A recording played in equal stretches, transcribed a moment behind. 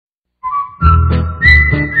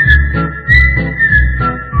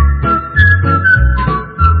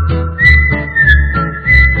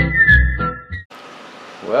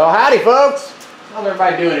Well, howdy folks! How's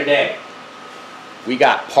everybody doing today? We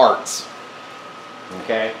got parts.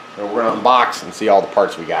 Okay? So we're going to unbox and see all the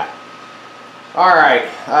parts we got. Alright,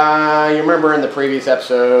 you remember in the previous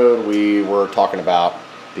episode we were talking about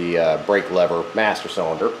the brake lever master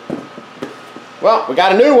cylinder. Well, we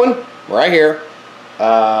got a new one right here.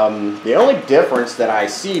 The only difference that I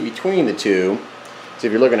see between the two, so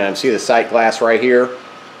if you're looking at them, see the sight glass right here?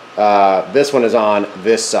 This one is on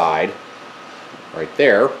this side, right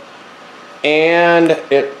there. And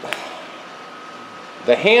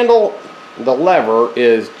the handle, the lever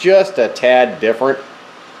is just a tad different,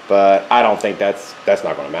 but I don't think that's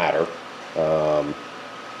not going to matter.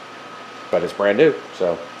 But it's brand new,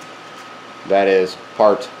 so that is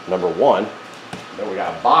part number one. Then we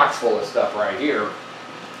got a box full of stuff right here.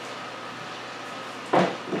 I'm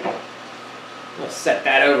going to set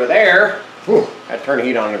that over there. Whew, I turned the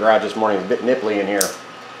heat on in the garage this morning. It's a bit nipply in here.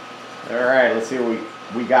 Alright, let's see what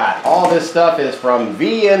we got. All this stuff is from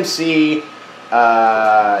VMC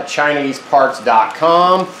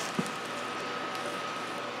ChineseParts.com.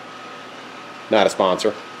 Not a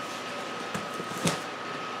sponsor.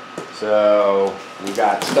 So we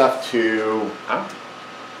got stuff to. I'm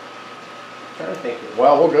trying to think.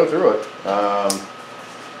 Well, we'll go through it.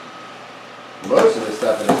 Most of the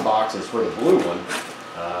stuff in this box is for the blue one.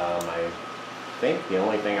 I think the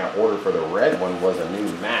only thing I ordered for the red one was a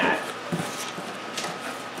new mat.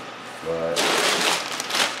 But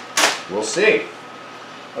we'll see.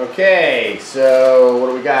 Okay, so what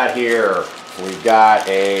do we got here? We've got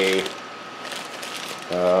a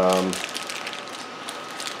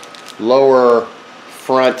lower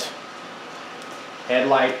front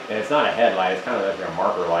headlight, and it's not a headlight, it's kind of like a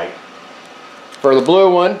marker light for the blue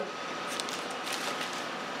one.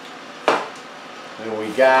 And we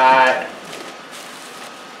got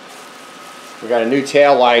a new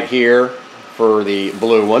tail light here for the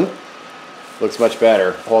blue one. Looks much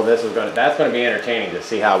better. Well, that's going to be entertaining to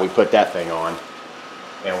see how we put that thing on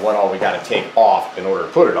and what all we got to take off in order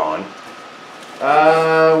to put it on.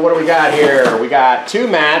 What do we got here? We got two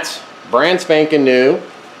mats, brand spanking new.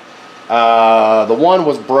 The one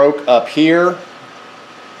was broke up here,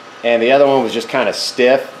 and the other one was just kind of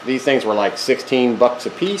stiff. These things were like 16 bucks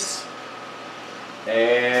a piece.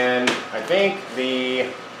 And I think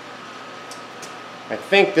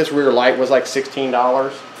this rear light was like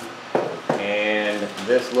 $16. And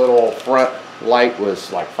this little front light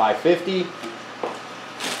was like $5.50.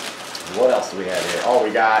 What else do we have here? Oh,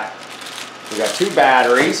 we got two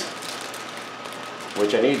batteries,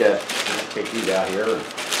 which I need to take these out here.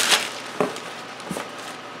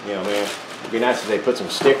 You know, man, it'd be nice if they put some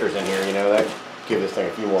stickers in here. You know, that give this thing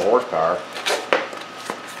a few more horsepower.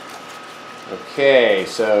 Okay,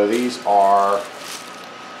 so these are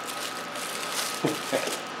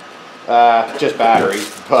just batteries,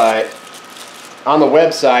 but on the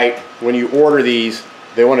website, when you order these,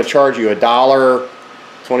 they want to charge you $1.25,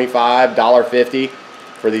 $1.50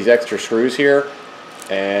 for these extra screws here.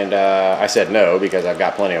 And I said no, because I've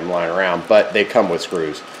got plenty of them lying around, but they come with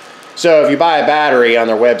screws. So if you buy a battery on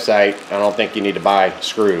their website, I don't think you need to buy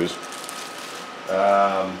screws.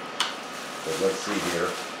 But let's see here.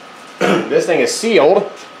 This thing is sealed,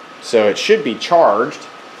 so it should be charged.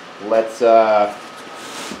 Let's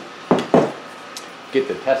get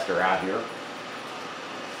the tester out here.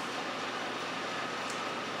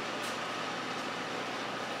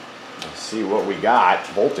 Let's see what we got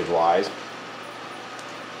voltage wise.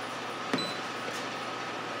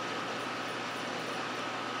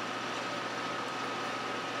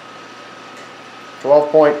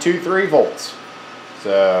 .23 volts.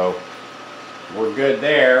 So we're good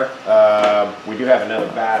there. We do have another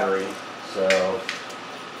battery, so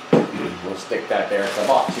we'll stick that there. So I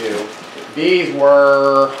bought two. These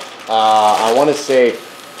were, I want to say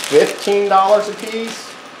 $15 a piece,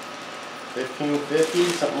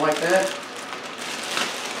 $15.50, something like that.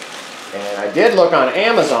 And I did look on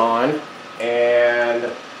Amazon, and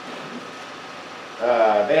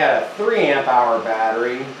they had a 3 amp hour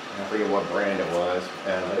battery. I forget what brand it was,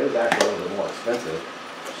 but it was actually a little bit more expensive.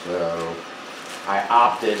 So I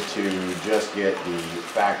opted to just get the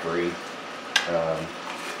factory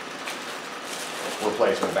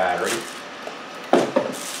replacement battery.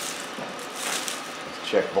 Let's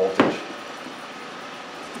check voltage.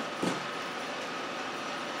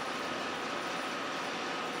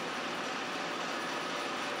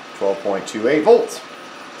 .28 volts.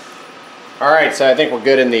 Alright, so I think we're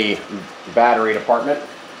good in the battery department.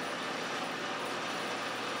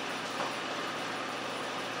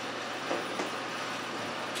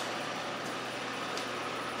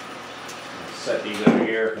 Set these over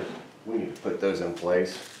here because we need to put those in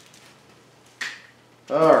place.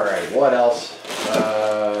 Alright, what else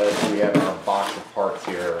do we have in our box of parts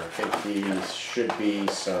here? I think these should be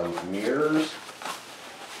some mirrors.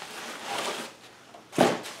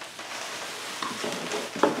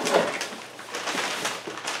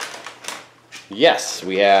 Yes,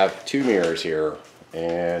 we have 2 mirrors here.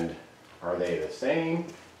 And are they the same?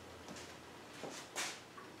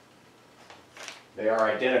 They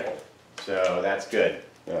are identical, so that's good.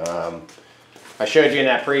 I showed you in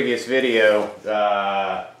that previous video,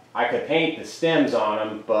 I could paint the stems on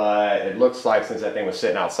them, but it looks like since that thing was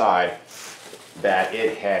sitting outside, that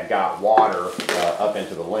it had got water up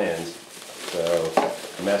into the lens, so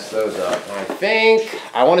messed those up. And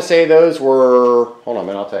I want to say those were, hold on a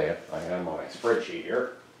minute, I'll tell you. I have my spreadsheet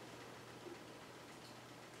here.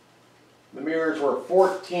 The mirrors were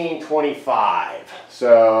 $14.25,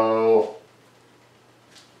 so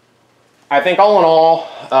I think all in all,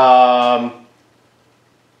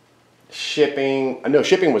 shipping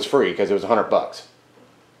was free because it was $100.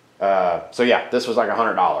 So yeah, this was like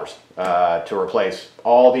 $100 to replace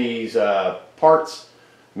all these parts,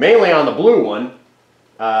 mainly on the blue one.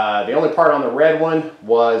 The only part on the red one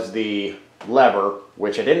was the lever,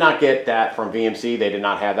 which I did not get that from VMC. They did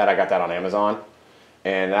not have that. I got that on Amazon,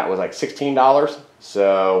 and that was like $16.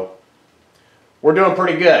 So we're doing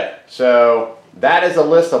pretty good. So that is a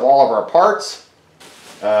list of all of our parts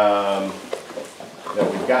that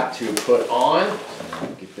we've got to put on. So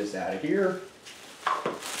get this out of here.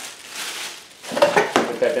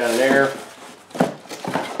 Put that down there.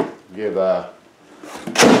 Give the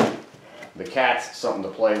cats something to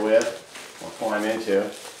play with or climb into.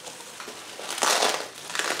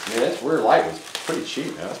 Man, this rear light was pretty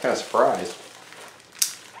cheap, man. I was kind of surprised.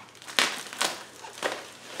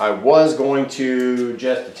 I was going to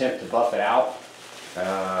just attempt to buff it out.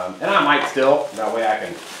 And I might still. That way I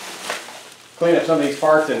can clean up some of these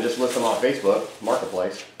parts and just list them on Facebook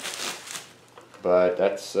Marketplace. But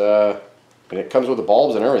that's, and it comes with the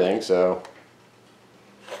bulbs and everything, so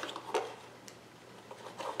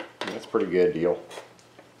that's a pretty good deal.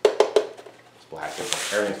 It's plastic.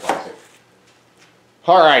 Everything's plastic.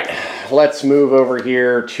 Alright, let's move over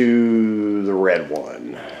here to the red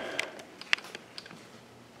one.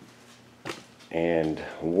 And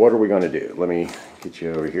what are we going to do? Let me get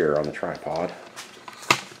you over here on the tripod.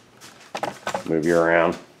 Move you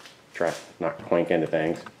around. Try not to clink into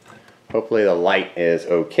things. Hopefully the light is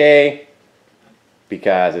okay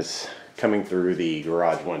because it's coming through the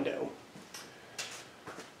garage window.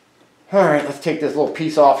 Alright, let's take this little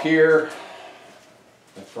piece off here.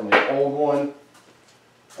 That's from the old one.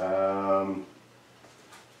 A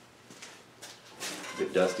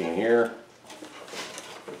bit dusty in here.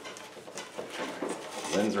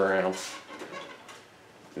 Lens around.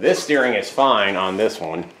 This steering is fine on this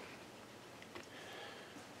one.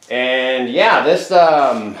 And yeah, this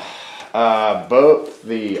both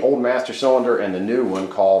the old master cylinder and the new one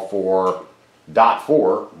call for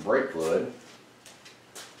 .4 brake fluid,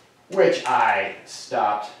 which I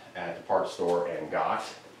stopped at the parts store and got.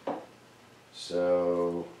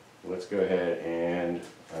 So let's go ahead, and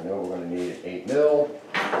I know we're going to need an 8 mil.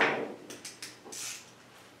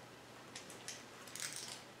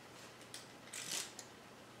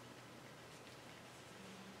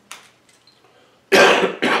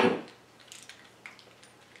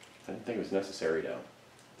 I didn't think it was necessary to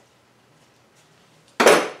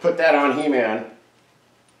put that on He-Man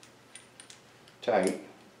tight.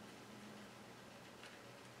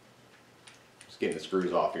 Just getting the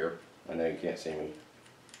screws off here. I know you can't see me.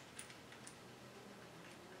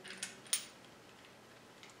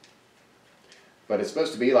 But it's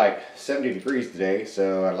supposed to be like 70 degrees today,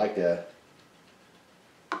 so I'd like to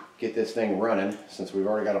get this thing running since we've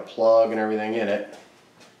already got a plug and everything in it.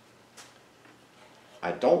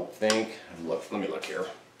 I don't think, look, let me look here.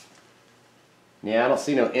 Yeah, I don't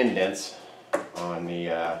see no indents on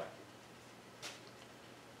the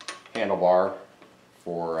handlebar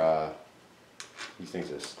for these things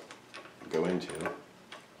to go into.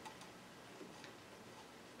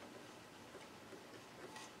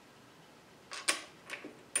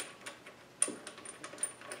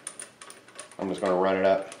 I'm just going to run it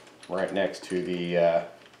up right next to the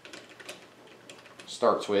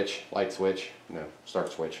start switch, light switch, no,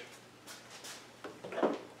 start switch.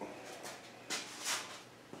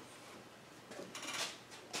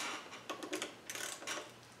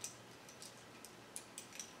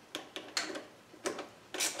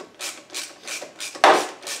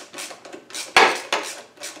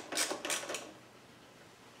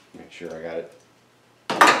 Make sure I got it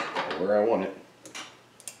where I want it.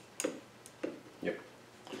 Yep.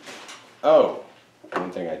 Oh,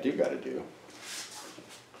 one thing I do got to do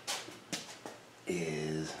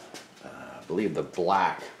is, I believe the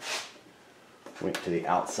black went to the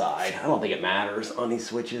outside. I don't think it matters on these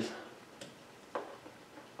switches.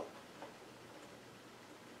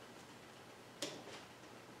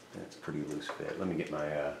 That's pretty loose fit. Let me get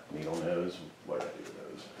my needle nose. What did I do with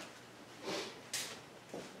those?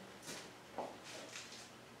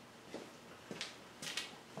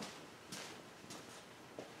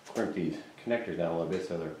 Crimp these connectors down a little bit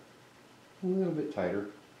so they're a little bit tighter.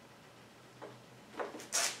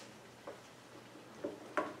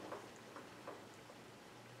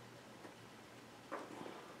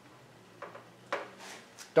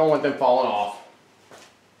 Don't want them falling off.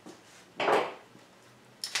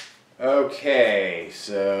 Okay,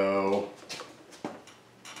 so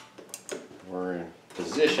we're in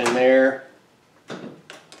position there.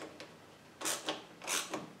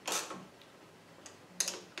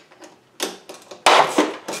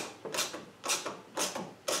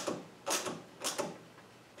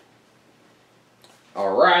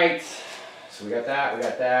 All right, so we got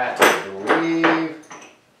that. I believe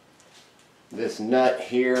this nut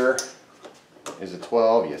here is a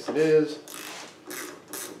 12. Yes, it is.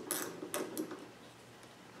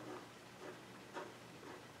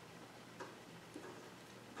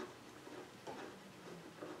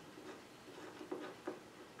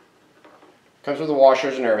 Comes with the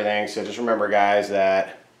washers and everything, so just remember, guys,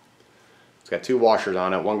 that it's got 2 washers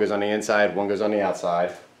on it. One goes on the inside, one goes on the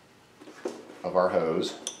outside of our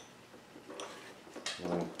hose.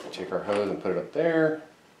 And then take our hose and put it up there.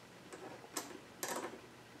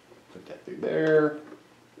 Put that through there.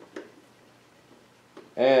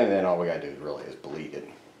 And then all we gotta do really is bleed it.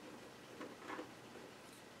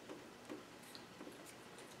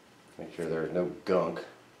 Make sure there's no gunk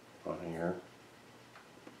on here.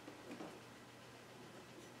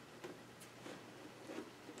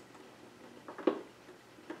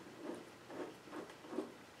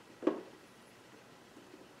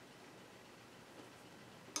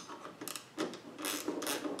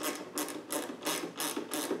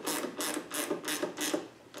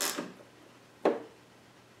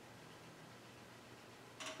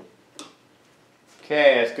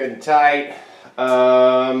 Okay, that's good and tight.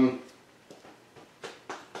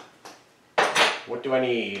 What do I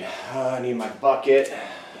need? I need my bucket.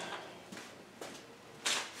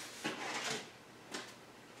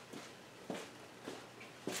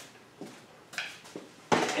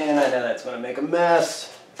 And I know that's going to make a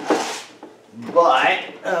mess. But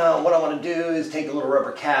what I want to do is take a little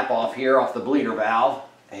rubber cap off here, off the bleeder valve.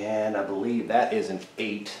 And I believe that is an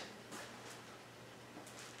 8.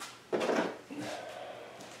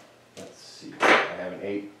 I have an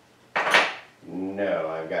 8. No,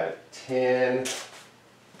 I've got a 10.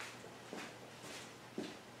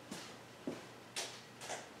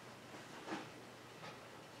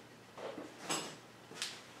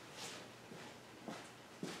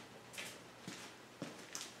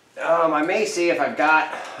 I may see if I've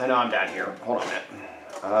got, I know I'm down here. Hold on a minute.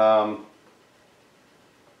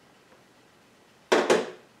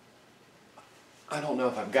 I don't know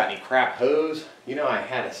if I've got any crap hose. You know, I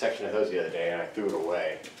had a section of hose the other day and I threw it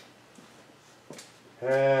away.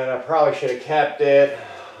 And I probably should have kept it.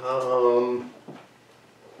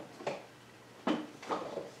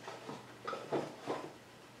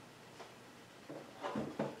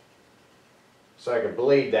 So I could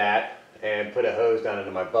bleed that and put a hose down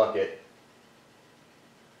into my bucket.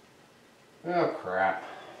 Oh crap.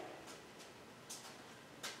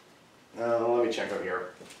 Let me check over here.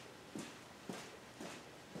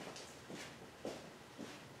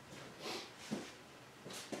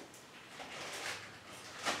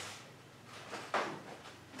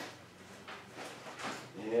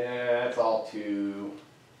 Yeah, it's all too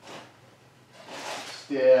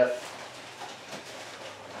stiff.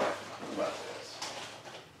 What about this?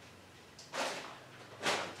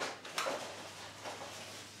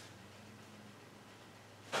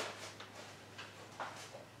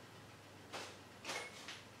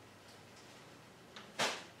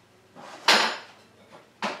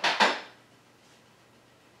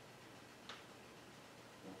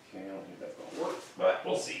 Okay, I don't think that's going to work, but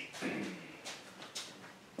we'll see.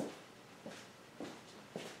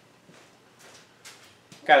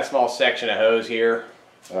 Got a small section of hose here,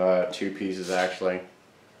 2 pieces actually.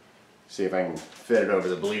 See if I can fit it over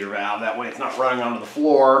the bleeder valve, that way it's not running onto the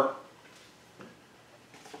floor.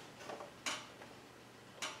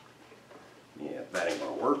 Yeah, that ain't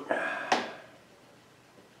gonna work.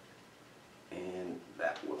 And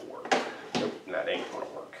that will work. Nope, that ain't gonna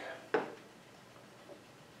work.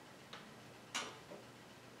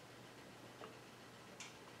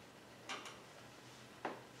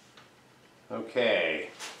 Okay.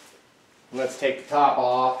 Let's take the top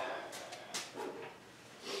off.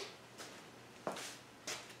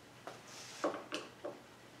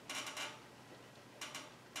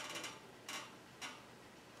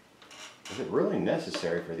 Is it really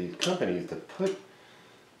necessary for these companies to put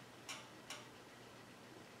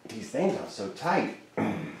these things on so tight?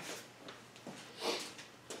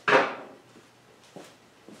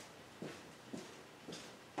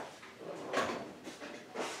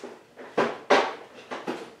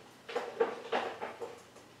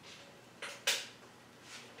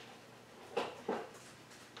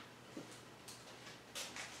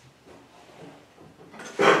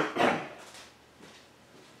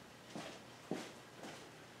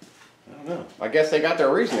 I guess they got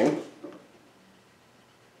their reasoning,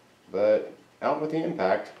 but out with the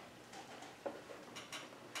impact.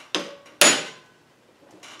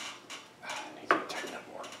 Needs to tighten up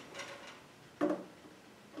more.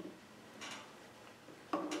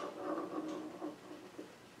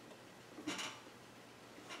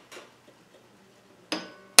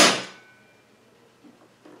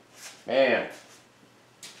 Man.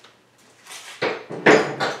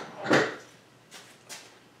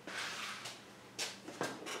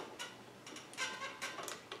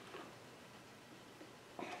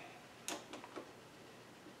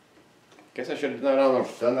 Guess I should have done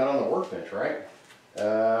that on the workbench, right?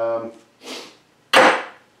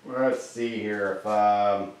 Let's see here. If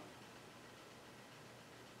I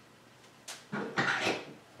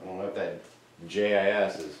don't know if that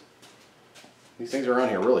JIS is. These things are on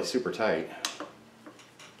here really super tight.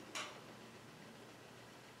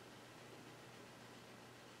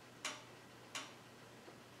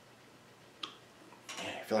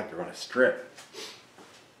 Man, I feel like they're going to strip.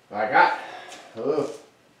 I got. Ugh.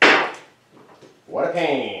 What a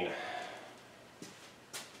pain.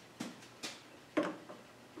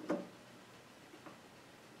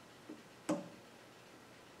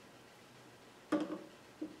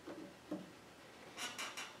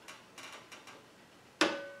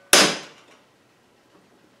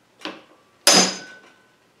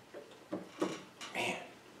 Man,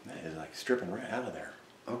 that is like stripping right out of there.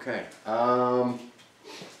 Okay.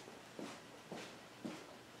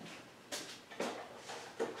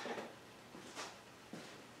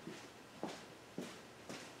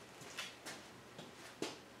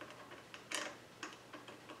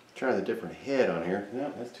 Try the different head on here.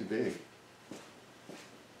 No, that's too big.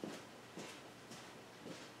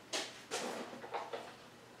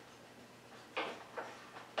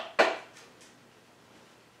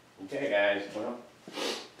 Okay guys, well,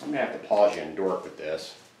 I'm gonna have to pause you and dork with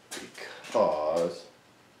this because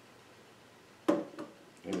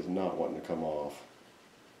it is not wanting to come off.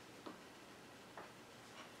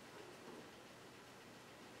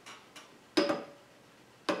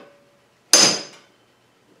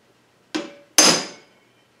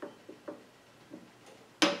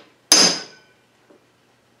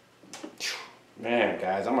 Man,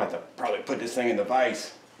 guys, I'm going to have to probably put this thing in the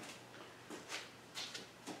vise.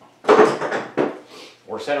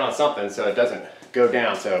 Or set it on something so it doesn't go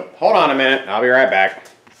down. So hold on a minute, I'll be right back.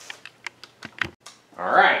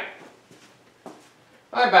 Alright.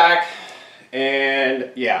 I'm back. And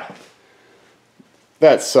yeah,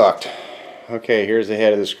 that sucked. Okay, here's the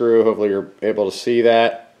head of the screw. Hopefully you're able to see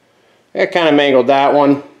that. It kind of mangled that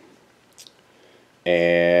one.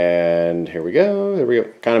 And here we go. There we go.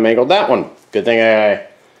 Kind of mangled that one. Good thing I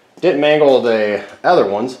didn't mangle the other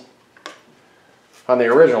ones on the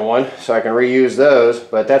original one, so I can reuse those,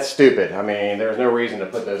 but that's stupid. I mean, there's no reason to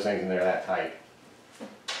put those things in there that tight.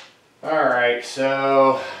 Alright,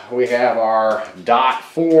 so we have our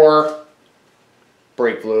 .4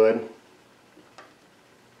 brake fluid.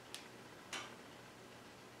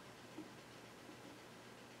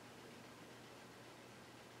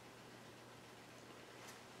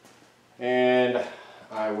 And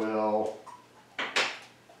I will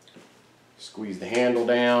squeeze the handle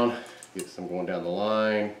down, get some going down the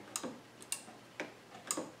line.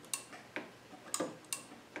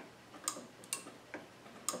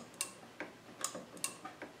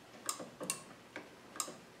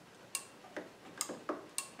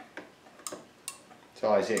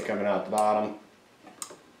 So I see it coming out the bottom.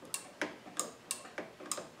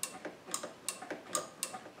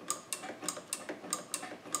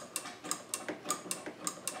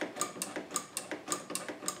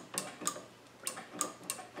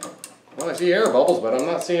 Well, I see air bubbles, but I'm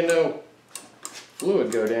not seeing no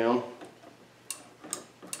fluid go down.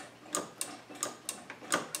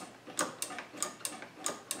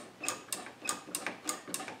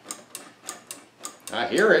 I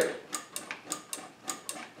hear it.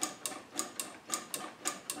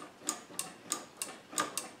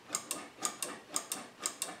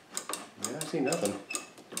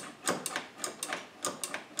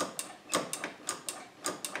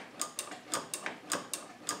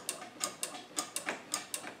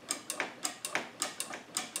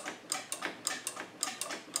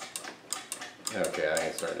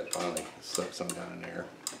 starting to finally slip some down in there.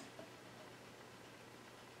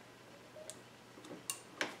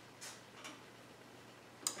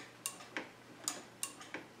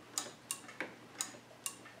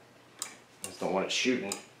 Just don't want it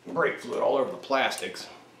shooting brake fluid all over the plastics.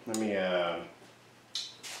 Let me get a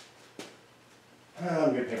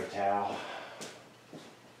paper towel.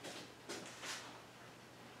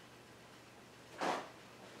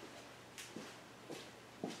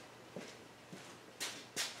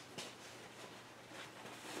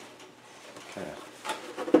 Kind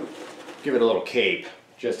of give it a little cape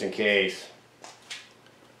just in case.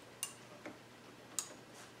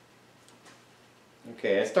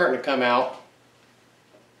 Okay, it's starting to come out.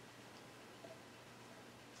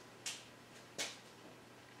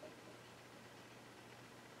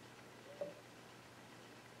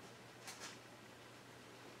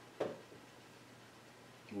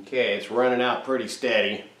 Okay, it's running out pretty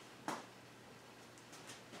steady.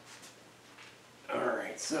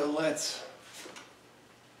 Alright, so let's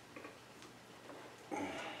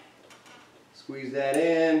squeeze that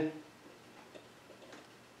in.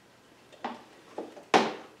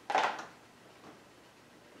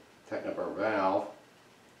 Tighten up our valve.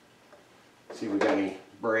 See if we got any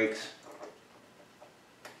brakes.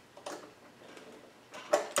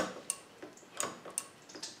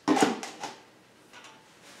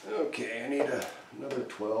 Okay, I need another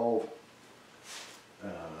 12.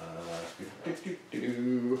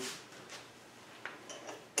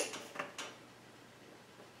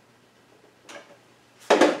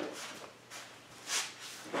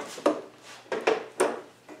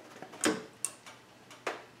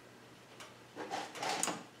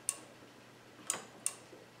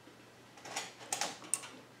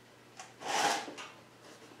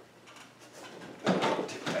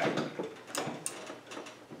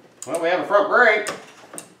 Well, we have a front brake.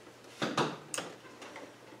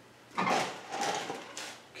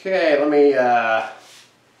 Okay, let me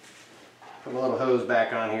put my little hose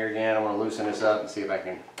back on here again. I want to loosen this up and see if I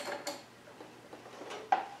can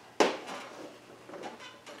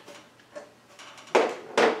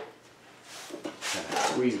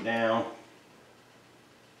squeeze it down.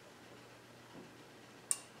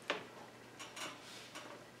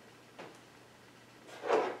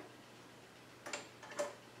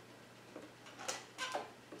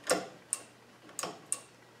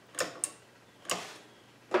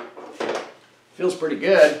 Feels pretty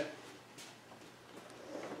good.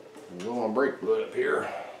 I'm going to brake fluid up here.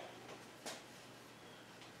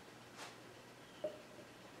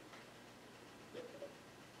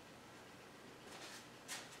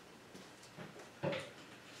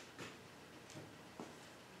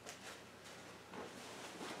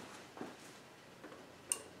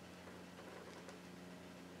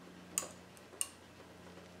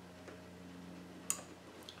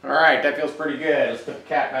 All right, that feels pretty good. Let's put the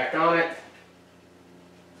cap back on it.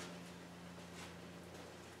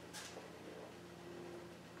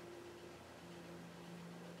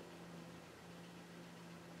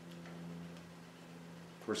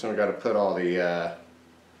 First, I've got to put all the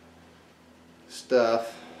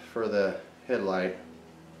stuff for the headlight.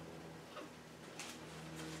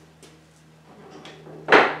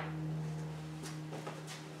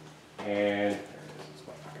 And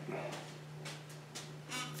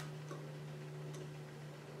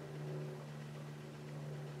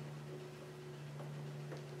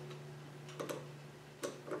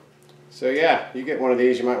so yeah, you get one of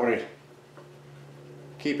these, you might want to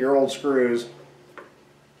keep your old screws.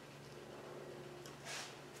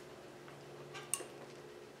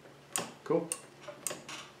 Cool.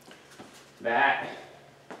 That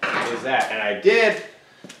is that. And I didn't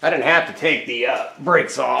have to take the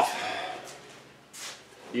brakes off.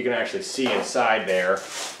 You can actually see inside there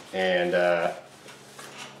and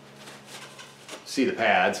see the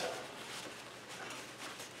pads.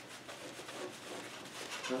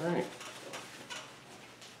 All right.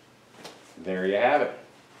 There you have it.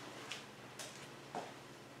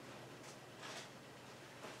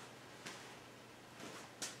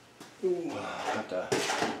 Ooh, I have to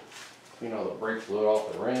clean all the brake fluid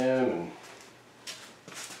off the rim, and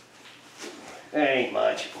that ain't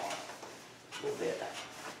much. A little bit.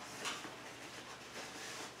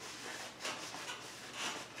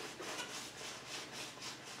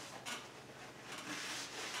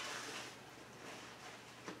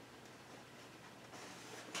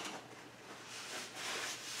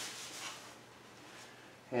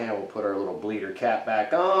 And we'll put our little bleeder cap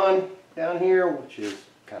back on down here, which is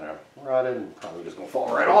kind of rotted and probably just gonna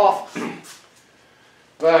fall right off.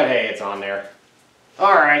 But hey, it's on there.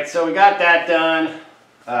 All right, so we got that done.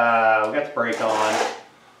 We got the brake on.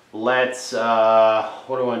 let's, what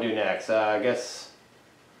do we want to do next? I guess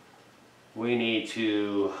we need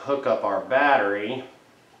to hook up our battery.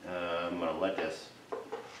 I'm going to let this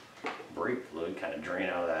brake fluid kind of drain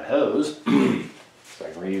out of that hose so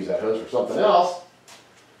I can reuse that hose for something else.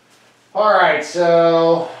 Alright,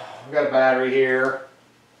 so we've got a battery here.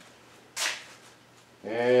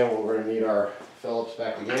 And we're going to need our Phillips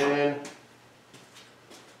back again.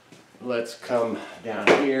 Let's come down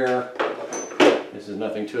here. This is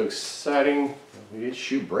nothing too exciting. We did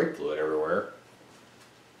shoot brake fluid everywhere.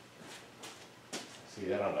 See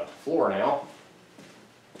that on the floor now.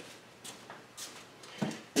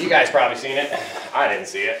 You guys probably seen it. I didn't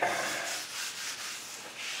see it. Yeah,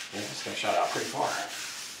 this guy shot out pretty far.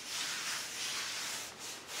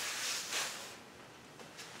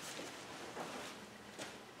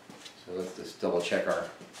 So let's just double check our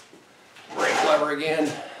brake lever again.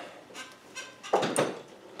 It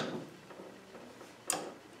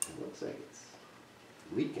looks like it's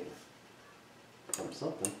leaking from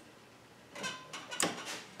something.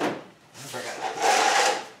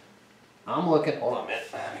 I'm looking. Hold on a minute.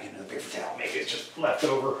 Let me get another paper towel. Maybe it's just left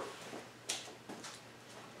over.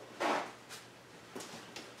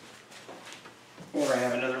 Or I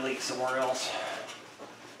have another leak somewhere else.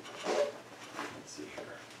 Let's see here.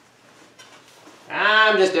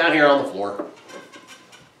 I'm just down here on the floor.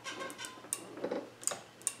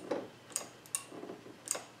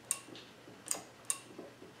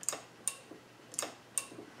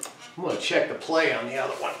 I'm going to check the play on the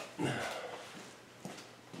other one.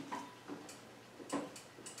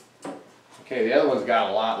 Okay, the other one's got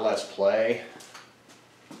a lot less play.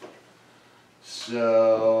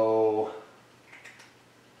 So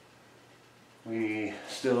we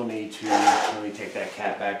still need to, let me take that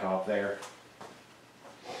cap back off there.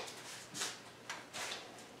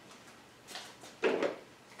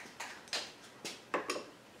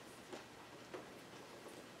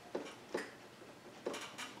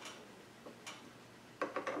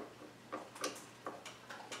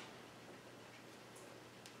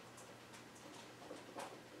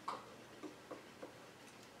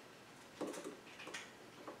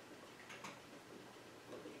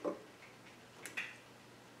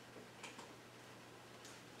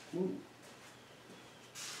 Ooh.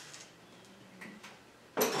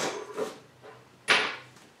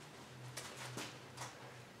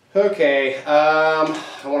 Okay, I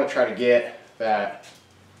want to try to get that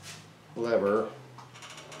lever.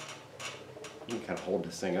 You can kind of hold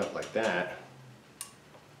this thing up like that.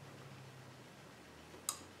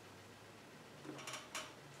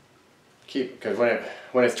 Because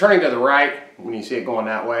when it's turning to the right, when you see it going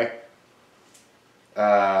that way,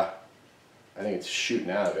 I think it's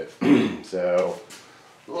shooting out of it. So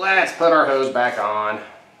let's put our hose back on.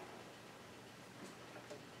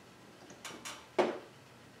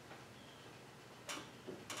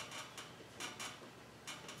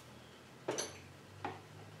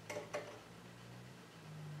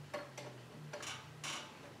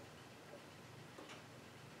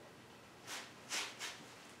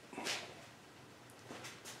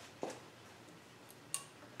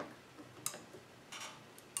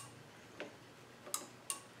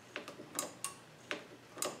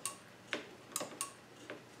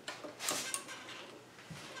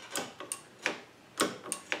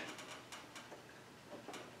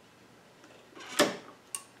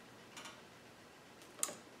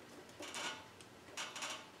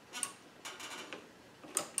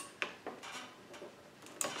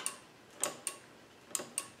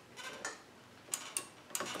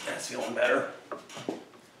 That's feeling better.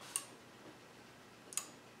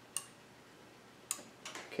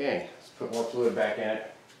 Okay, let's put more fluid back in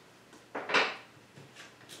it.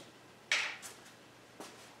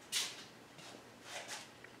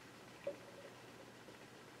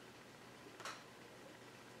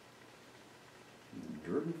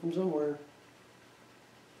 Dripping from somewhere.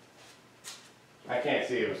 I can't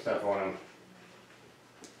see it with stuff on them.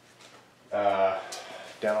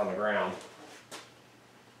 Down on the ground.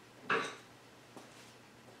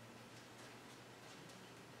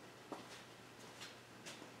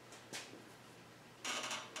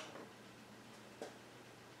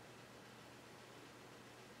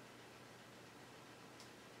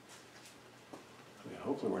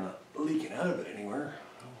 Hopefully we're not leaking out of it anywhere.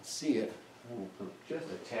 I don't see it. I'm going to put just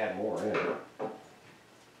a tad more in it.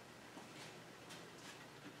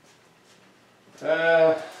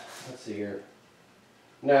 Let's see here.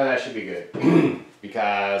 No, that should be good.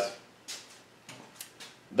 Because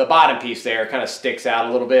the bottom piece there kind of sticks out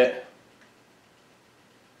a little bit.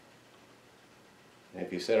 And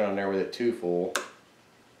if you set it on there with it too full,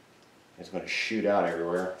 it's going to shoot out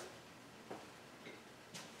everywhere.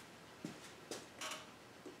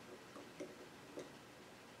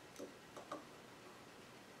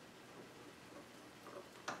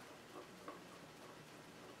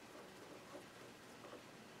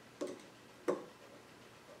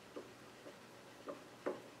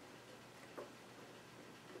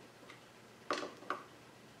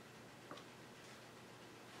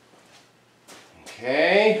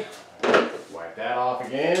 Okay, wipe that off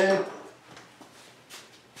again.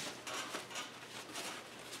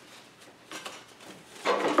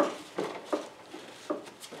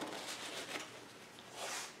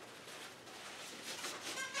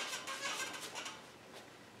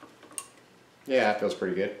 Yeah, that feels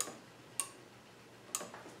pretty good.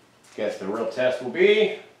 Guess the real test will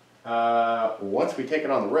be once we take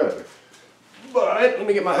it on the road. But let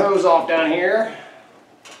me get my hose off down here.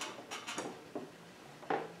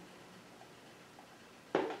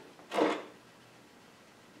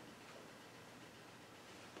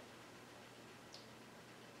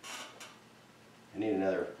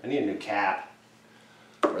 I need a new cap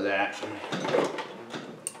for that.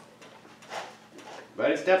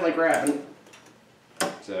 But it's definitely grabbing.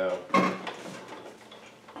 So,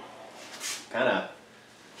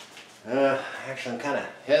 actually I'm kind of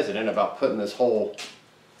hesitant about putting this whole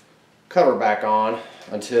cover back on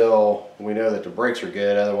until we know that the brakes are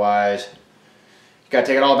good. Otherwise, you gotta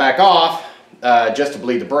take it all back off just to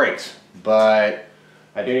bleed the brakes. But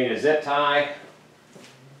I do need a zip tie.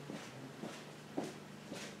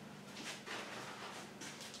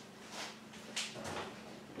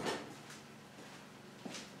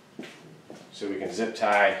 So we can zip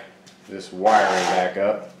tie this wiring back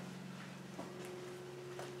up.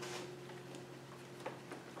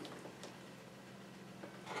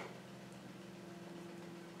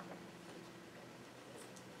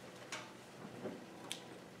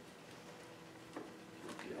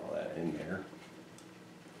 Get all that in there.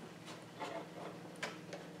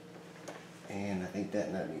 And I think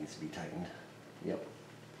that nut needs to be tightened. Yep.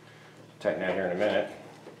 Tighten that here in a minute.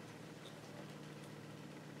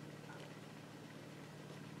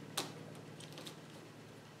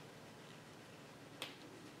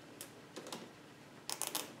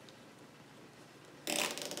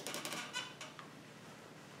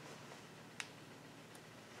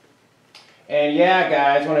 And yeah,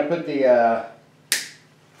 guys, when I put the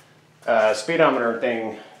speedometer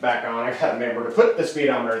thing back on, I gotta remember to put the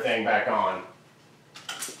speedometer thing back on.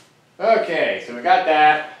 Okay, so we got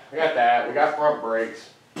that. We got front brakes.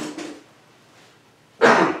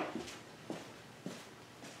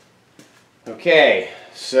 Okay,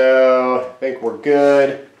 so I think we're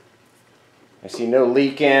good. I see no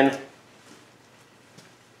leaking.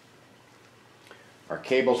 Our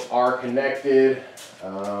cables are connected.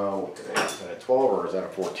 What today? Is that a 12 or is that a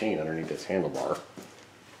 14 underneath this handlebar?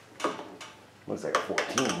 Looks like a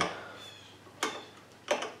 14.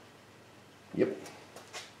 Yep,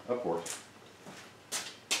 upwards.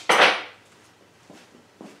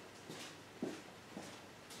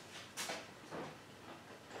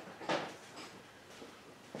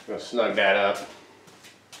 Gonna snug that up.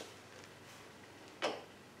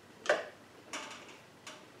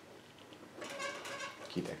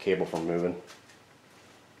 Keep that cable from moving.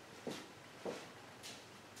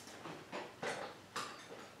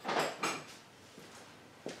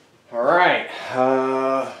 All right,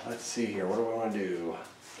 let's see here. What do we want to do?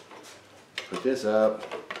 Put this up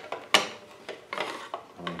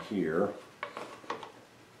on here.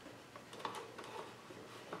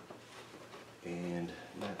 And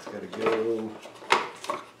that's got to go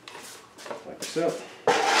like so.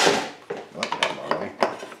 Like that, Molly.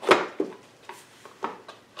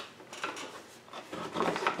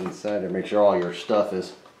 Inside there, make sure all your stuff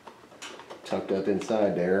is tucked up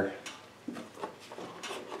inside there.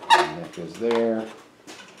 And that goes there.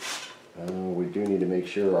 We do need to make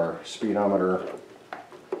sure our speedometer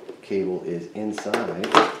cable is inside.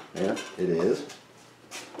 There, it is.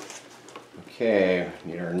 Okay,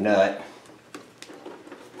 need our nut.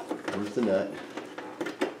 Where's the nut?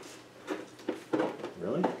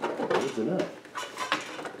 Really? Where's the nut?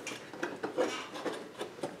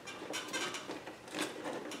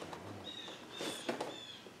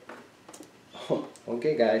 Oh,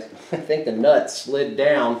 okay guys, I think the nut slid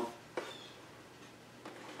down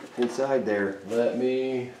inside there. Let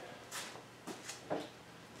me...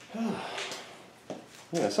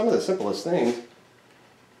 Yeah, some of the simplest things.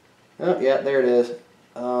 Oh, yeah, there it is.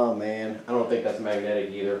 Oh man, I don't think that's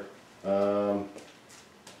magnetic either. Kind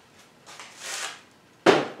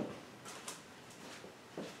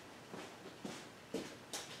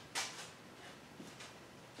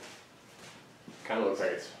of looks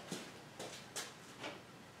like it's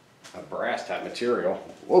a brass type material.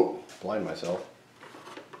 Whoa, blind myself.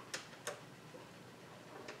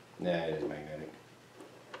 Nah, it is magnetic.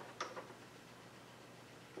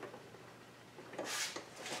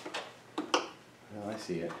 Oh, I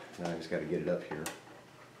see it. Now I just got to get it up here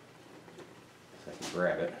so I can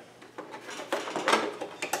grab it.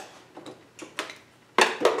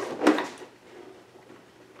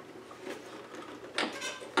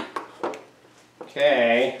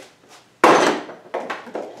 Okay.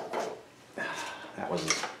 That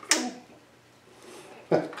was...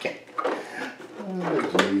 Okay.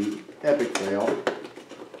 Oh, gee. Epic fail.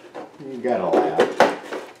 You gotta laugh.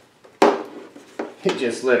 It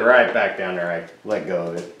just slid right back down there. I let go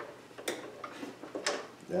of it.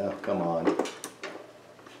 Oh, come on.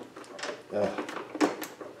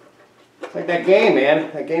 It's like that game,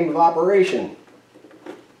 man. That game of Operation.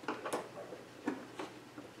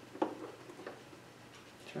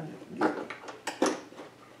 Trying to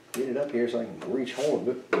get it up here so I can reach hold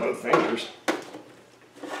with both fingers.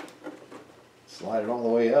 Slide it all the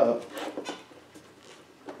way up.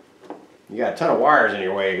 You got a ton of wires in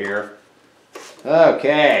your way here.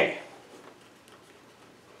 Okay.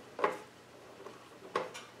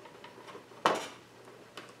 I'm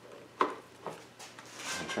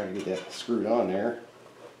trying to get that screwed on there.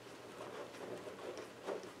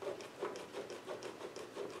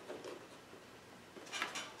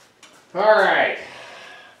 All right.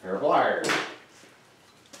 Pair of pliers.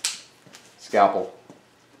 Scalpel.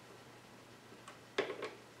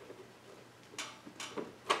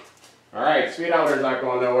 All right, speedometer's not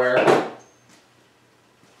going nowhere.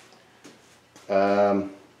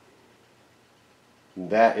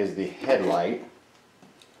 That is the headlight.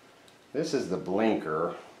 This is the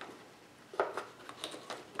blinker.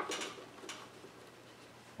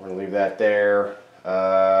 We're gonna leave that there.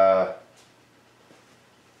 We'll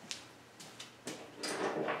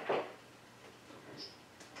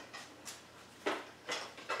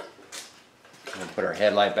put our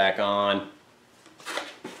headlight back on.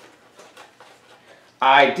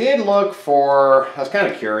 I did look for, I was kind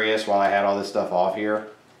of curious while I had all this stuff off here,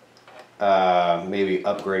 maybe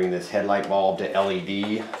upgrading this headlight bulb to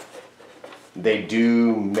LED. They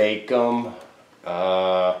do make them,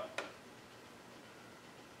 I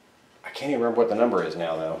can't even remember what the number is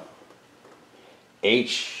now though.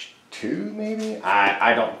 H2 maybe?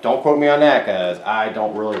 I don't quote me on that because I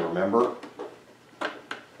don't really remember.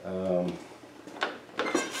 Oh,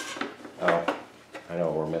 I know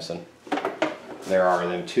what we're missing. There are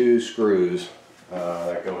them 2 screws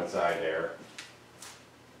that go inside there.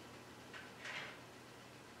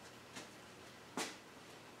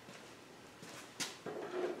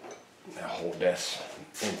 Now hold this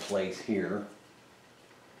in place here.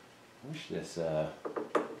 I wish this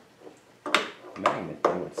magnet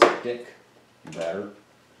thing would stick better.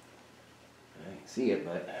 I can see it,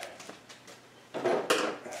 but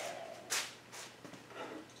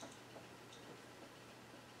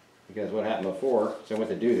because what happened before, so I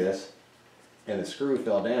went to do this, and the screw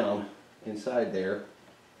fell down inside there,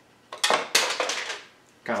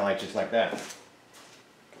 kind of like just like that.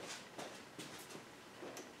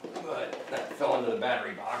 But that fell into the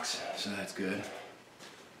battery box, so that's good.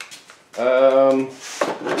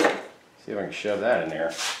 See if I can shove that in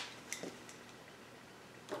there.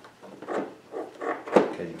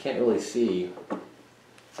 Because you can't really see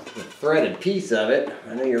the threaded piece of it.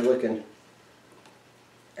 I know you're looking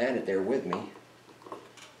at it there with me.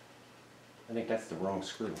 I think that's the wrong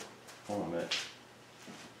screw. Hold on a minute.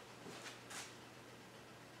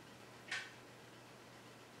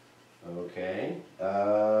 Okay.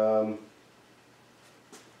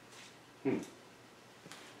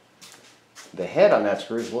 The head on that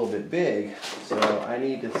screw is a little bit big, so I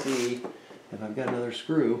need to see if I've got another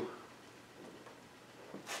screw.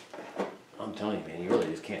 I'm telling you, man, you really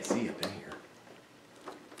just can't see up in here.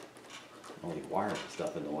 All these wires and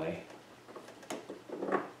stuff in the way.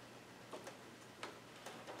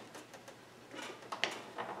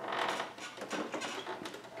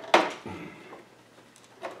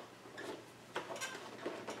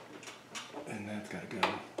 And that's got to go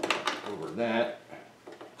over that.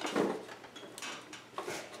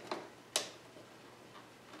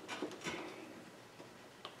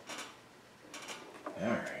 All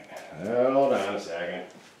right, hold on a second.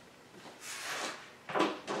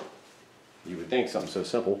 You would think something so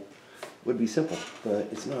simple would be simple, but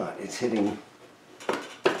it's not. It's hitting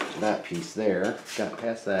that piece there. Got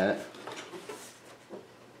past that.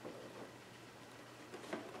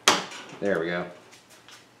 There we go.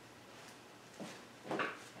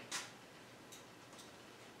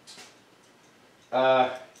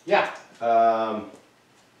 Yeah.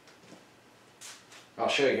 I'll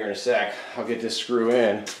show you here in a sec. I'll get this screw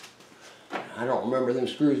in. I don't remember them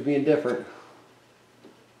screws being different.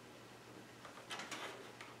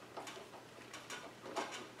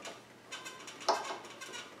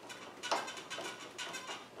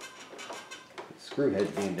 Screw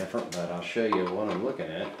heads being different, but I'll show you what I'm looking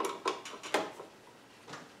at.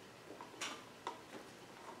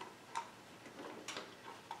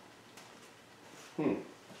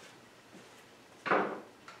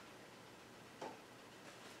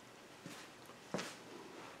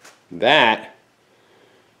 That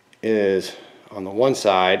is on the one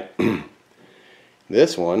side.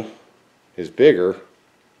 This one is bigger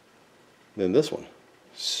than this one.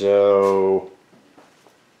 So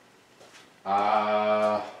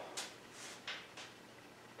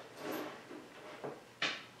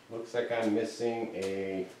looks like I'm missing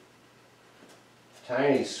a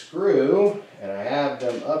tiny screw, and I have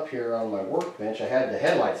them up here on my workbench. I had the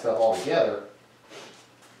headlight stuff all together.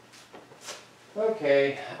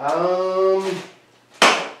 Okay, I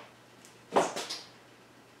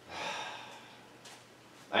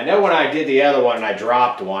know when I did the other one and I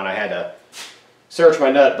dropped one, I had to search my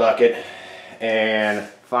nut bucket and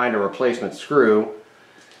find a replacement screw.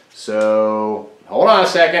 So hold on a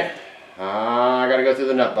second. I gotta go through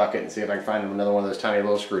the nut bucket and see if I can find another one of those tiny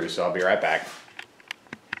little screws. So I'll be right back.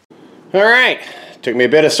 All right, took me a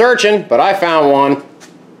bit of searching, but I found one.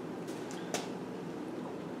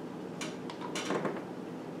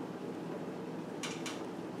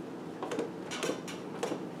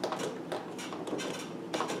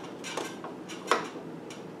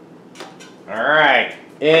 All right,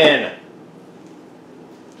 in. I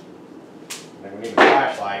think we need a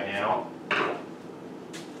flashlight now.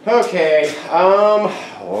 Okay,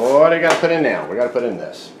 what do I got to put in now? We got to put in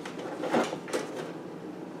this.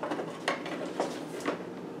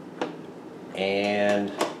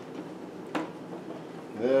 And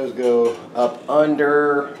those go up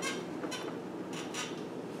under.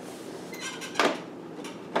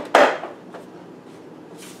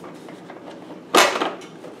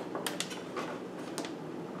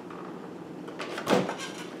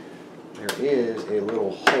 There is a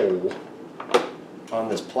little hole on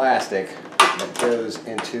this plastic that goes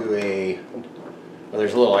into a, well,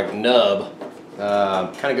 there's a little like nub,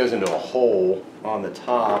 kind of goes into a hole on the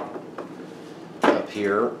top up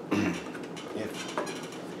here.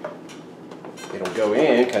 It'll go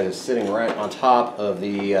in because it's sitting right on top of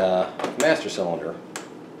the master cylinder.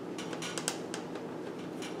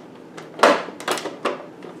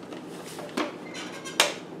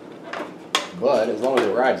 But as long as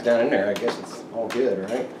it rides down in there, I guess it's all good,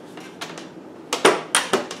 right?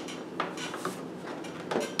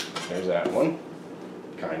 There's that one,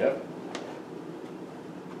 kind of.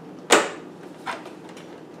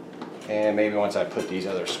 And maybe once I put these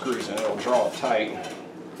other screws in, it'll draw it tight.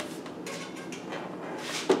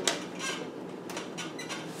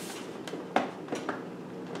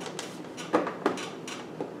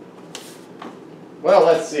 Well,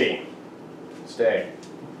 let's see. Stay.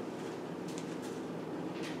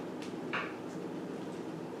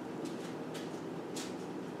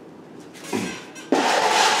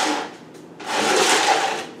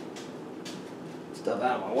 Stuff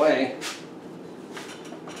out of my way.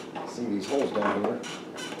 See these holes down here.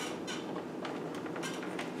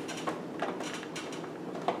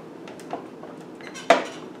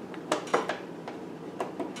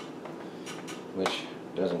 Which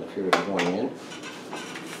doesn't appear to be going in.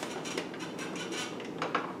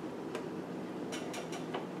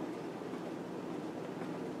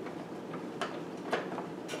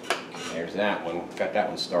 Okay, there's that one. Got that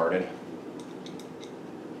one started.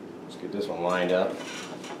 Let's get this one lined up.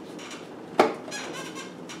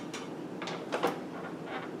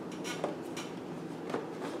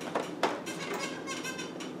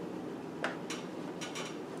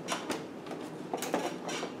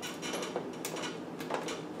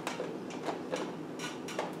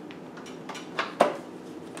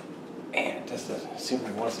 And it just doesn't seem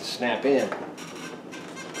like it wants to snap in.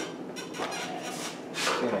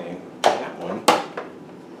 Okay, that one.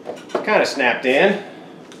 It's kind of snapped in.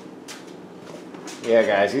 Yeah,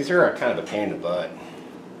 guys, these are kind of a pain in the butt.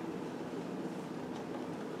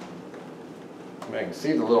 I can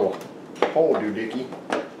see the little hole doohickey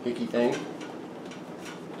thing.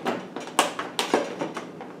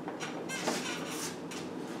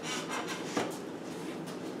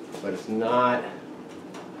 But it's not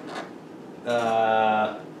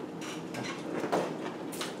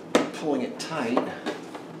pulling it tight.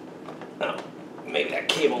 Oh, maybe that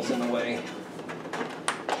cable's in the way.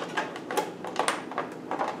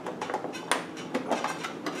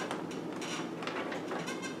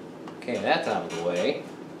 Okay, that's out of the way.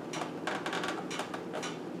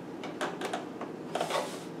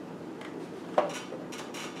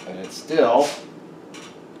 And it's still,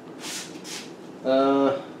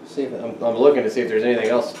 see if I'm looking to see if there's anything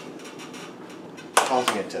else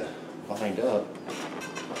causing it to bind up.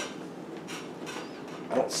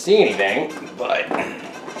 I don't see anything, but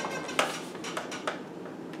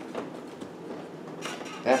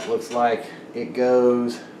that looks like it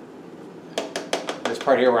goes. This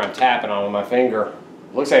part here where I'm tapping on with my finger,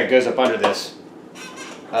 looks like it goes up under this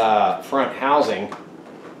front housing.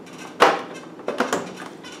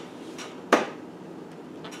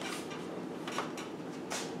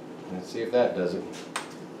 Let's see if that does it.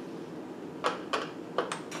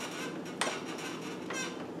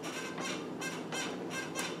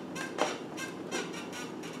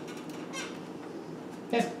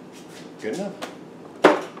 Yeah, good enough.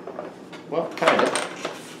 Well, kind of.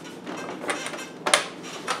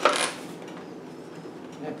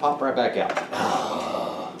 And pop right back out.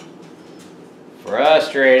 Oh,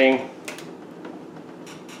 frustrating.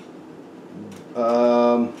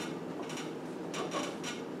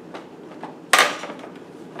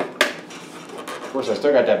 Of course, I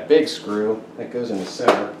still got that big screw that goes in the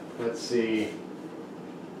center. Let's see.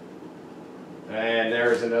 And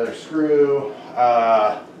there's another screw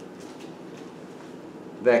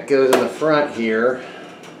that goes in the front here.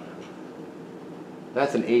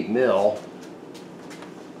 That's an 8 mil.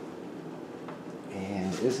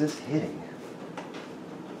 And is this hitting?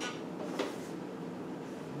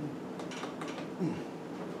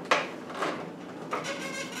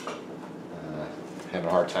 Having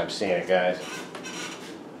a hard time seeing it, guys.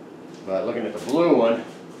 But looking at the blue one,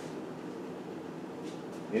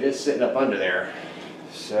 it is sitting up under there.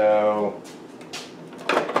 So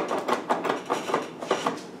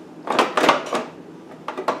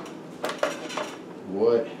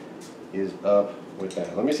what is up with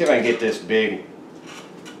that? Let me see if I can get this big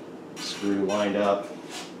screw lined up.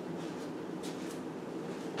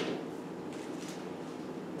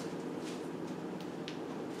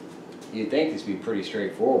 You'd think this would be pretty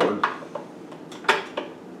straightforward.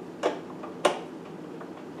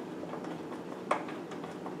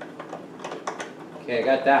 Okay, I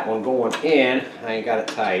got that one going in. I ain't got it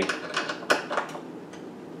tight.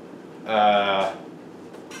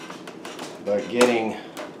 But getting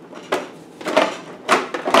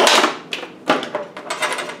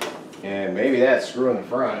and maybe that screw in the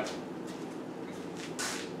front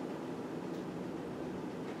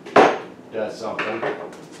does something. We'll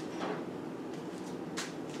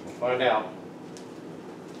find out.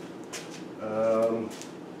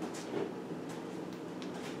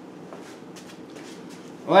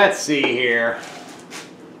 Let's see here.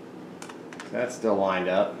 That's still lined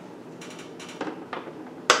up.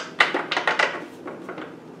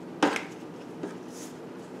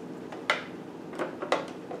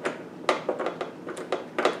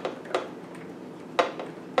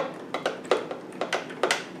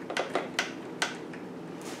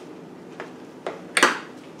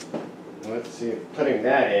 Let's see if putting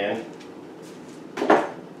that in,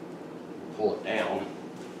 pull it down.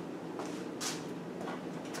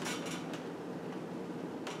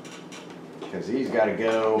 Because he's got to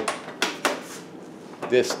go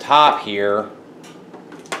this top here.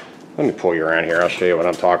 Let me pull you around here. I'll show you what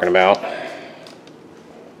I'm talking about.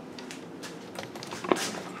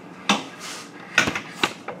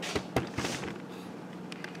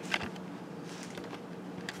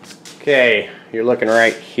 Okay, you're looking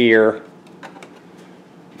right here.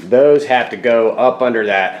 Those have to go up under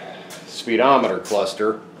that speedometer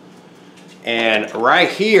cluster. And right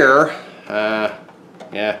here,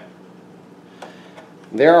 yeah,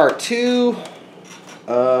 there are two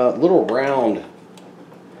little round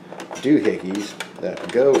doohickeys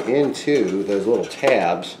that go into those little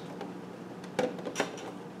tabs,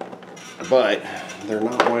 but they're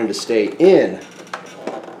not wanting to stay in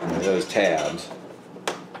those tabs.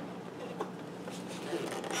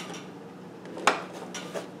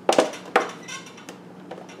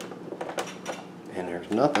 And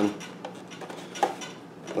there's nothing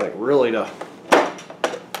like really to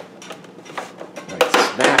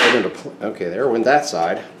snap it into place. Okay, there went that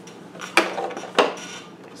side.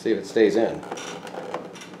 See if it stays in.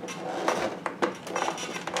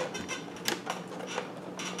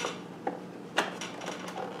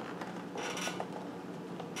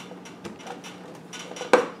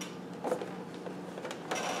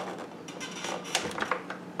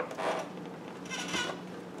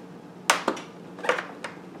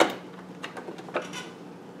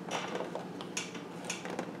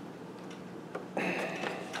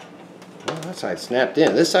 That side snapped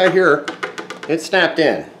in. This side here, it snapped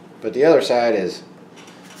in, but the other side is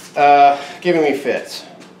giving me fits.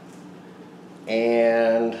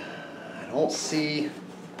 And I don't see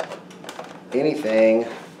anything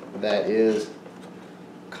that is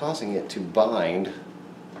causing it to bind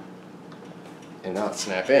and not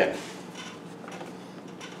snap in.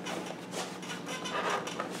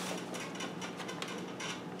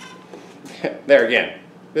 There again,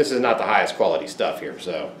 this is not the highest quality stuff here,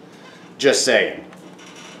 so just saying.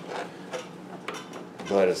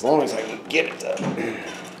 But as long as I can get it to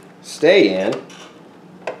stay in,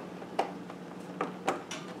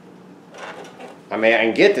 mean, I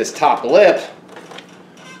can get this top lip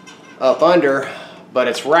up under, but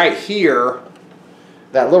it's right here.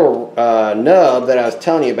 That little nub that I was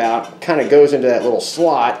telling you about kind of goes into that little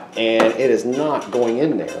slot, and it is not going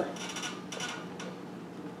in there.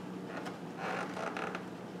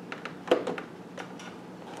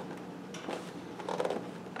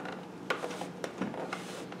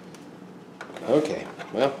 Okay,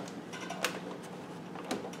 well,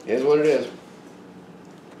 it is what it is.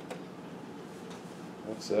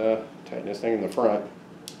 Let's tighten this thing in the front.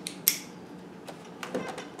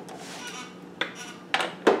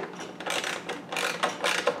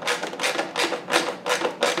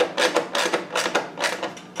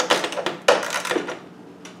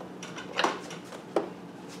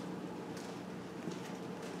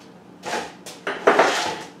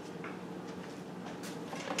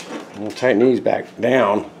 We'll tighten these back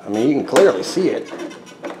down. I mean, you can clearly see it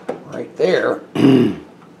right there.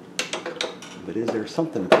 But is there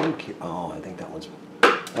something big here? Oh, I think that one's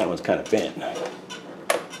kind of bent.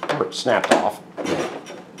 Or it snapped off.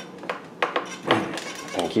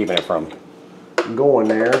 And keeping it from going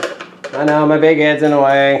there. I know, my big head's in the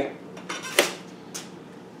way.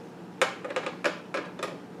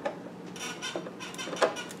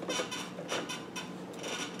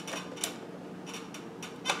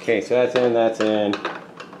 Okay, so that's in, that's in.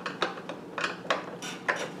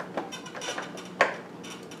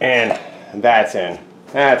 And that's in.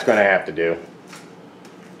 That's going to have to do.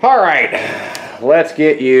 All right, let's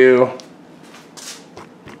get you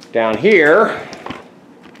down here.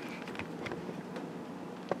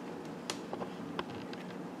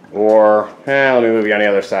 Or, let me move you on the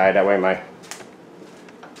other side. That way my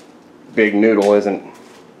big noodle isn't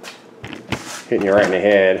hitting you right in the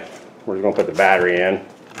head. We're just going to put the battery in.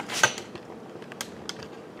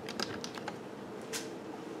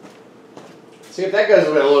 See if that goes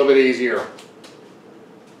a little bit easier.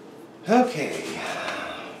 Okay.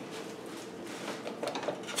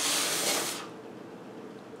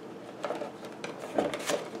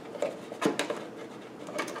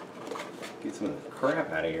 Get some of the crap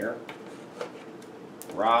out of here.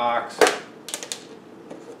 Rocks.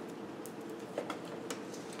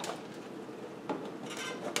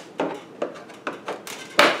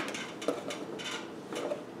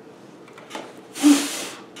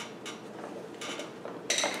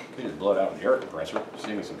 Just blow it out with the air compressor,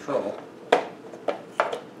 save me some trouble.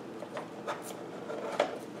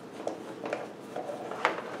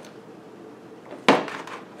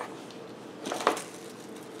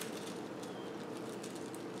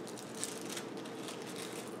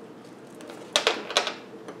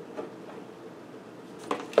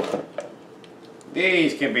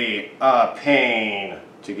 These can be a pain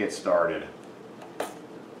to get started.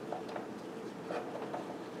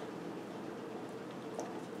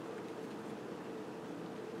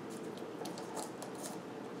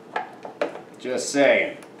 Just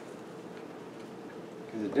saying.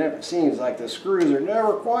 Because it seems like the screws are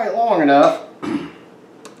never quite long enough.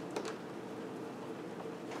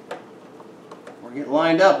 Or get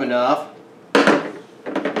lined up enough. And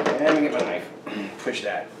let me get my knife. Push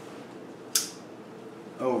that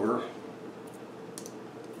over.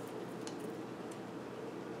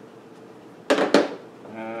 I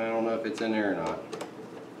don't know if it's in there or not.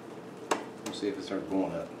 We'll see if it starts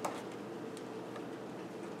blowing up.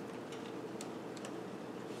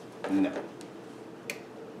 No.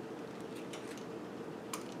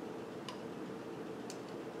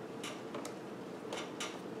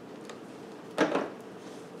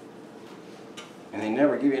 And they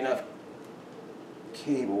never give you enough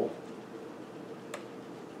cable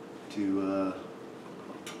to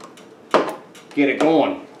get it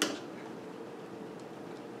going.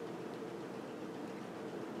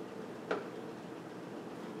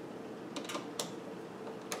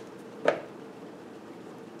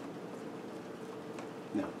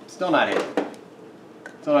 No, still not hitting.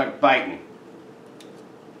 Still not biting.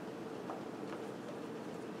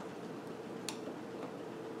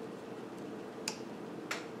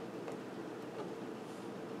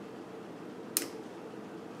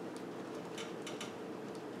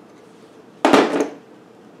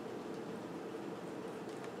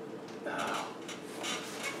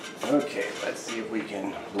 Okay, let's see if we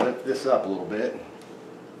can lift this up a little bit.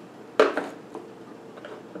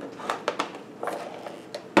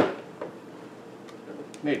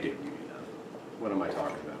 They didn't give me enough. What am I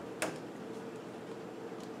talking about?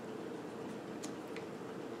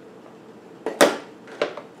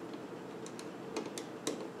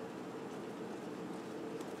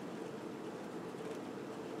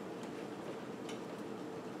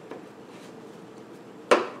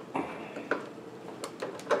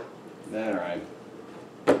 All right.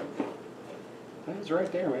 It's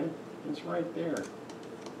right there, man. It's right there.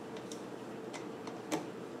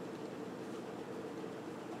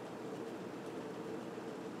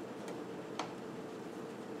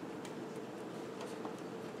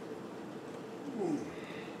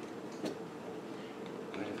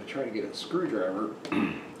 But if I try to get a screwdriver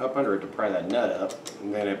up under it to pry that nut up,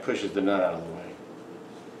 and then it pushes the nut out of the way.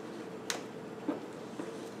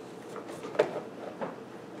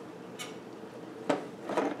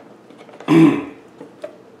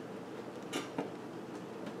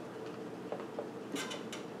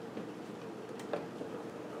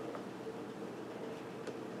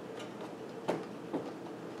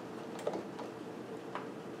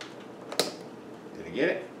 Did I get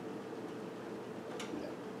it? No.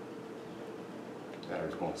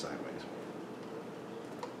 Battery's going sideways.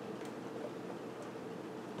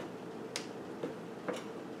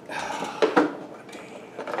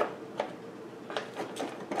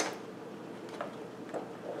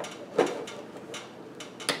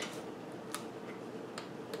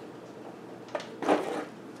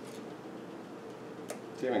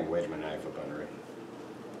 See if I can wedge my knife up under it.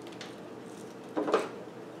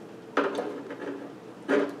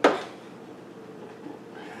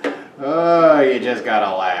 Oh, you just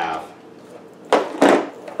gotta laugh.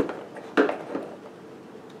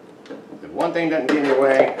 If one thing doesn't get in your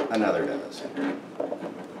way, another does.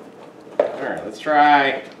 Alright, let's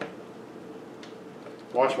try.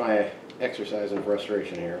 Watch my exercise in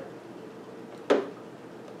frustration here.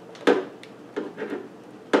 Of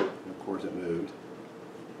course it moved.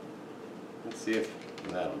 Let's see if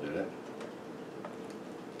that'll do it.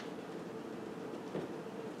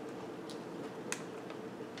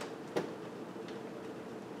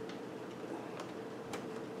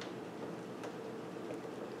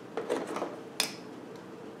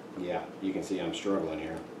 Yeah, you can see I'm struggling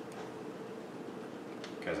here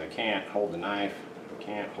because I can't hold the knife, I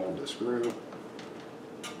can't hold the screw. Did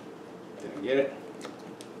I get it?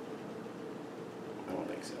 I don't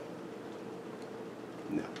think so.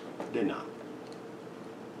 No, did not.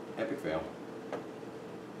 Epic fail.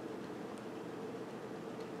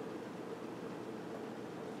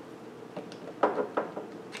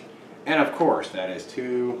 And of course, that is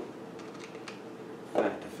too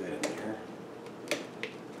flat to fit in there.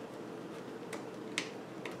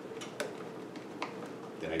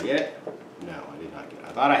 Did I get it? No, I did not get it.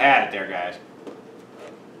 I thought I had it there, guys.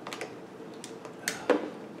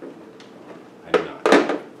 I did not.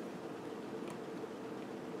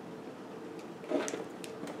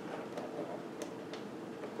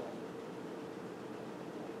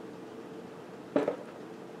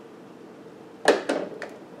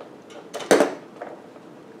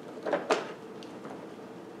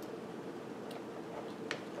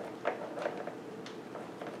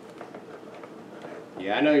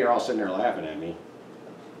 Yeah, I know you're all sitting there laughing at me.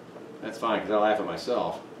 That's fine, because I laugh at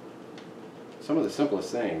myself. Some of the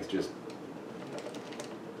simplest things just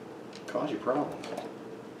cause you problems.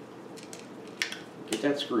 Get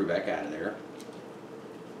that screw back out of there.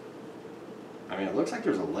 I mean, it looks like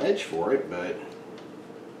there's a ledge for it, but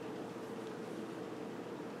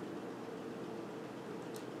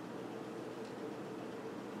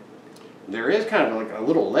there is kind of like a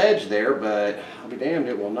little ledge there, but I'll be damned,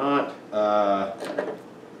 it will not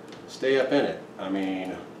stay up in it. I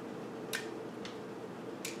mean,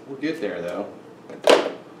 we'll get there though,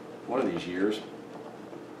 one of these years.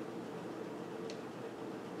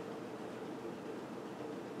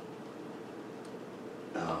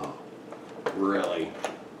 Oh, really?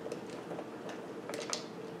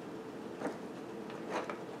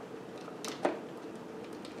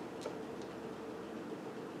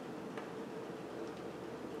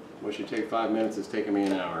 What should take 5 minutes is taking me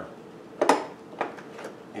an hour.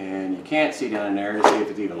 And you can't see down in there to see if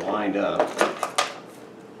it's even lined up.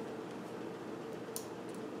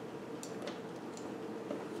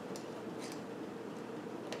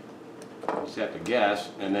 You just have to guess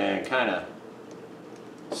and then kind of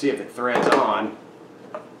see if it threads on.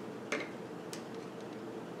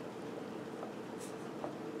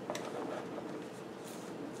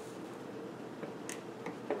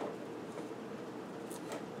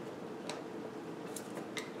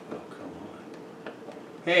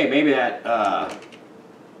 Hey, maybe that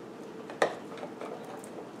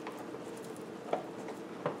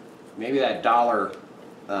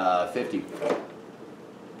 $1.50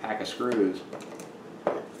 pack of screws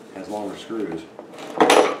has longer screws.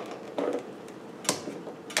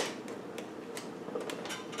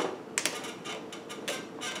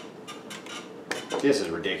 This is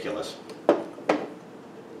ridiculous.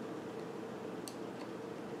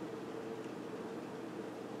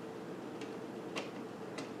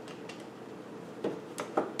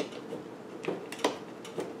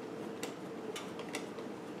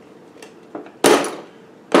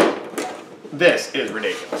 This is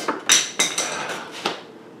ridiculous.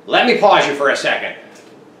 Let me pause you for a second.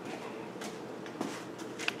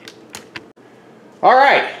 All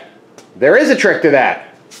right, there is a trick to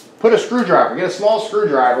that. Put a screwdriver, get a small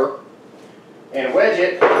screwdriver and wedge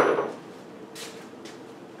it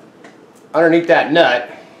underneath that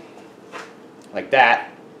nut, like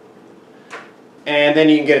that. And then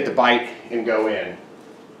you can get it to bite and go in.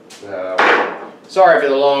 Sorry for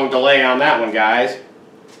the long delay on that one, guys.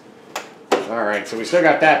 Alright, so we still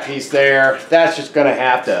got that piece there. That's just going to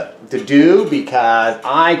have to do because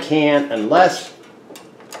I can't, unless,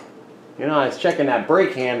 you know, I was checking that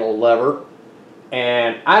brake handle lever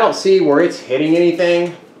and I don't see where it's hitting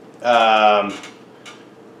anything. The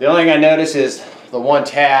only thing I notice is the one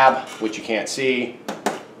tab, which you can't see,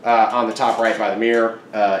 on the top right by the mirror,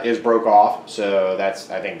 is broke off. So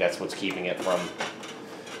I think that's what's keeping it from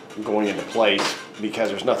going into place, because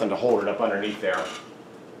there's nothing to hold it up underneath there.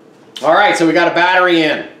 Alright, so we got a battery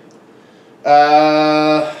in.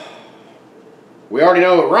 We already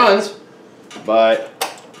know it runs, but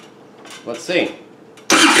let's see.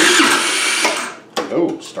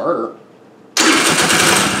 Oh, starter.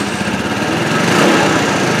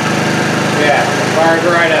 Yeah, fired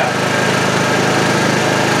right up.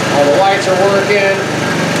 All the lights are working.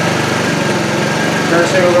 Turn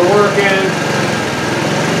signals are working.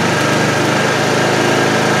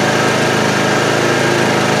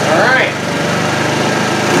 Alright.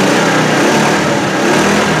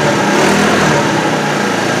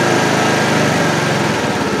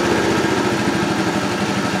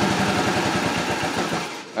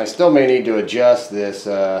 I still may need to adjust this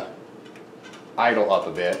idle up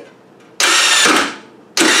a bit.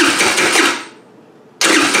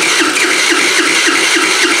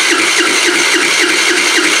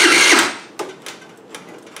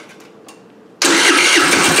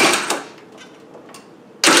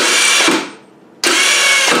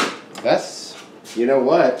 That's, you know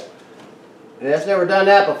what, that's never done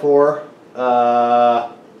that before.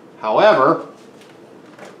 However,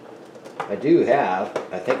 I do have,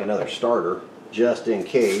 I think, another starter just in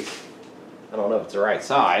case. I don't know if it's the right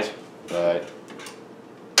size, but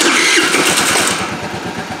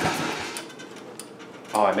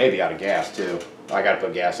oh, I may be out of gas too. I gotta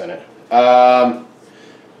put gas in it. Alright,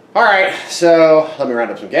 so let me round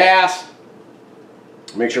up some gas.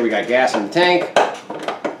 Make sure we got gas in the tank.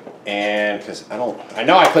 And because I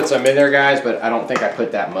know I put some in there, guys, but I don't think I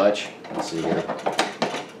put that much. Let's see here.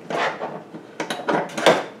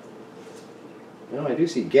 No, I do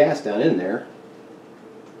see gas down in there.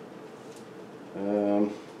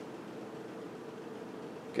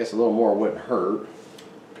 Guess a little more wouldn't hurt.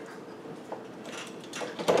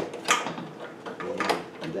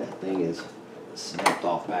 And that thing is snapped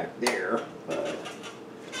off back there, but I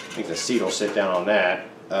think the seat will sit down on that.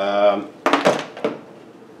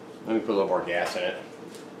 Let me put a little more gas in it.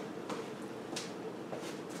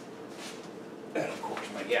 And of course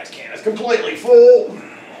my gas can is completely full.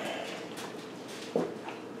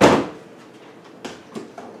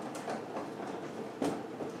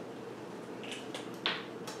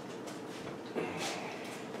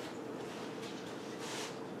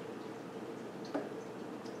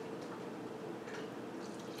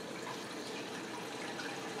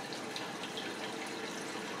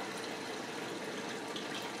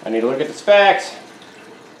 I need to look at the specs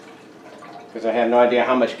because I have no idea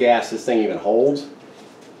how much gas this thing even holds.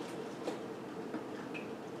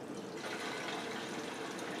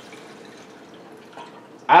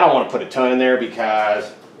 I don't want to put a ton in there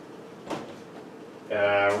because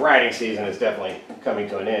riding season is definitely coming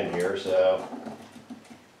to an end here, so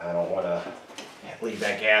I don't want to leave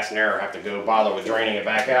that gas in there or have to go bother with draining it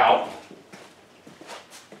back out.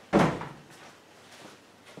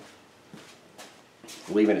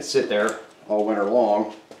 Leaving it sit there all winter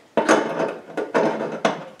long.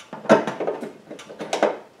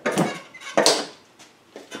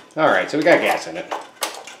 Alright, so we got gas in it.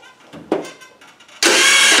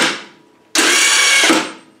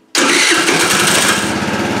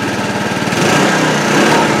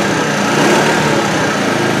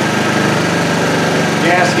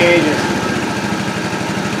 Gas gauges.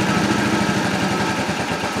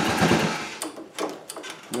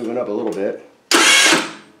 Moving up a little bit.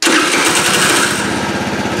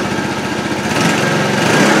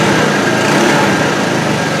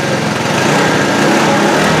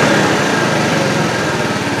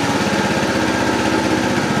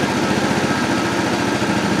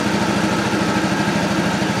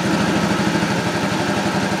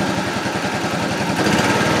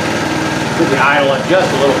 The idle up just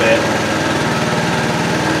a little bit.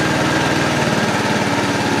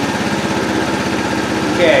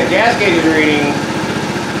 Okay, gas gauge is reading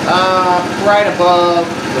right above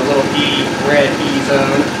the little E, red E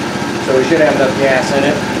zone. So we should have enough gas in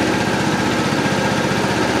it.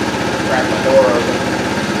 Crack my door open.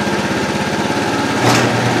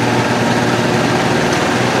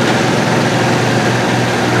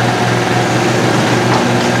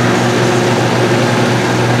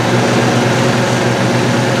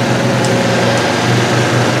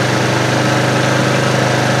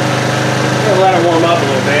 Let it warm up a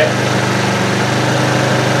little bit.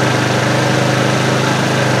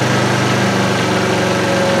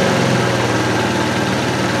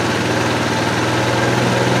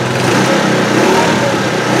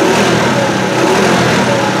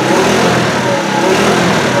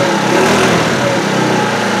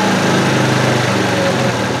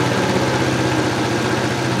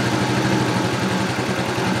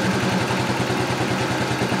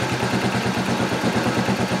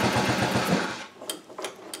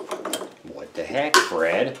 What the heck,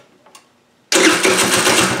 Fred?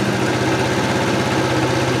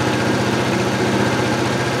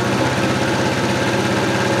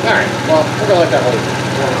 Alright, well, we're going to let that hold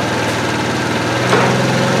warm up.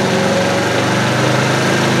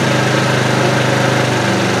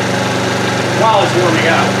 While it's warming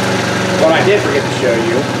up, what I did forget to show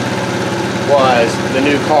you was the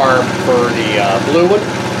new carb for the blue one.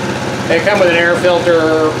 They come with an air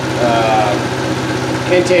filter,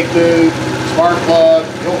 intake boot, spark plug,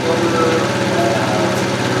 fuel filter,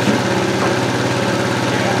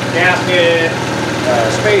 gasket,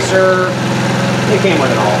 spacer. It came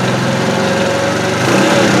with it all.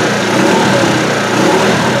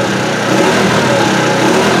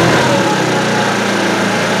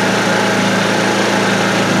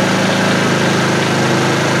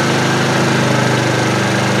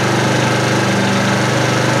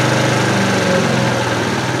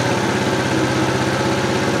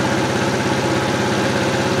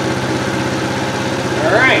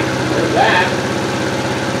 Alright, there's that.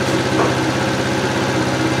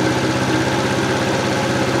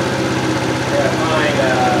 Gotta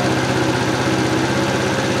find all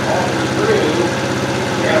the screws.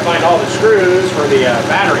 Gotta find all the screws for the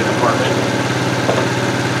battery compartment.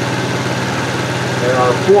 There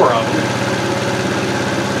are 4 of them.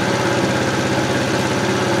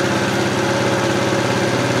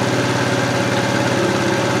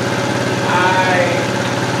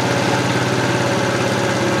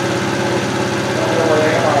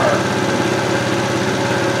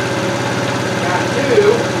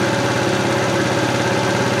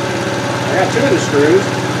 Two of the screws.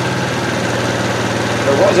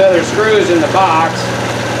 There was other screws in the box,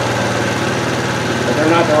 but they're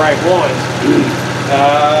not the right ones.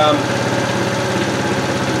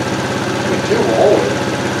 Two will hold it.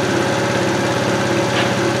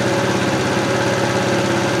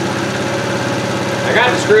 I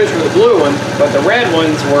got the screws for the blue one, but the red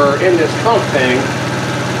ones were in this trunk thing.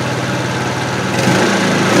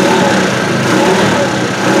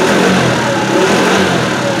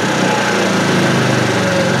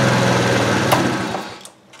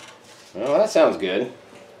 Well, that sounds good.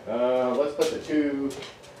 Let's put the two.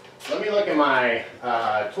 Let me look at my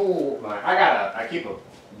tool. I keep a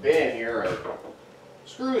bin here of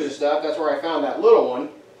screws and stuff. That's where I found that little one.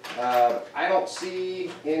 I don't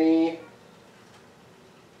see any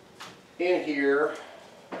in here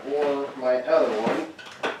or my other one.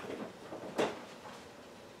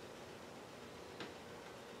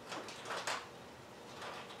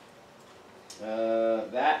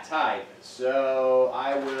 That type. So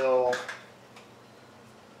I will.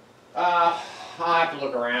 I'll have to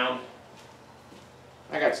look around.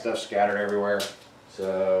 I got stuff scattered everywhere.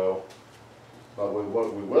 So, but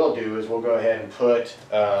what we will do is we'll go ahead and put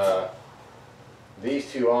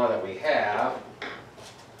these two on that we have.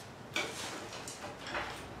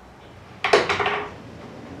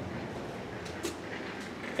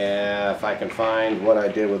 And if I can find what I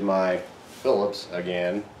did with my Phillips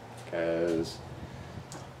again, because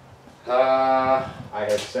I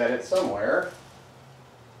had set it somewhere.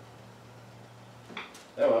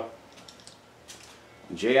 Oh well.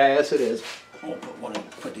 JIS it is. We'll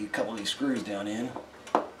put a couple of these screws down in.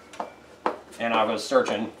 And I was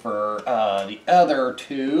searching for the other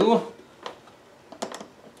two.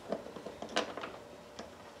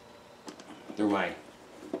 Through my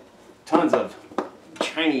tons of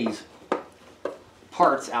Chinese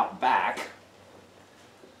parts out back.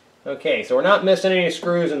 Okay, so we're not missing any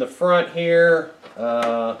screws in the front here.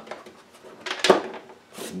 That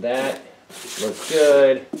looks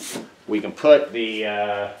good. We can put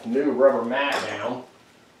the new rubber mat down.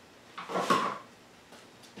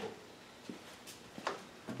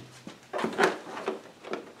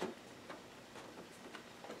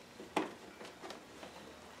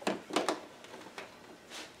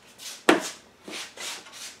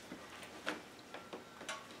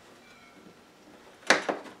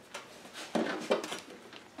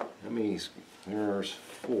 how many? There's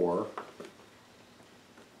 4.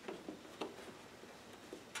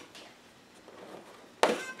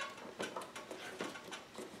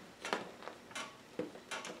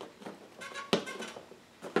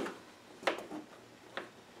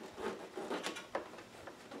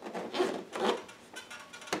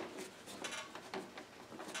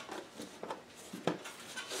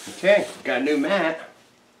 Okay, got a new mat.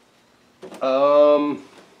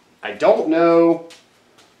 I don't know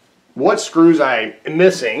what screws I'm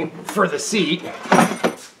missing for the seat.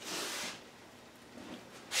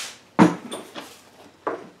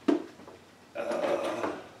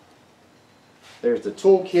 There's the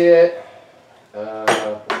toolkit,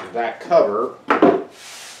 that cover,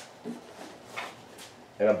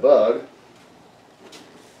 and a bug.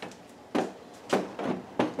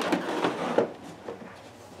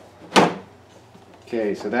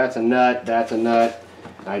 Okay, so that's a nut, that's a nut.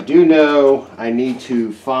 I do know I need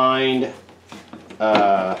to find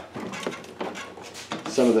some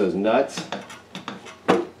of those nuts.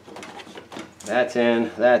 That's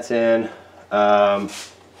in, that's in.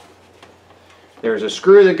 There's a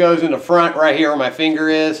screw that goes in the front right here where my finger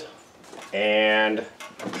is. And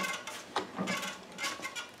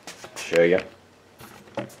show you.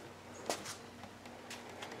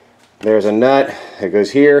 There's a nut that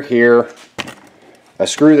goes here, here. A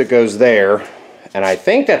screw that goes there. And I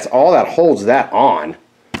think that's all that holds that on,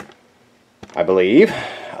 I believe.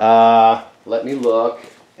 Let me look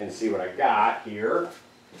and see what I got here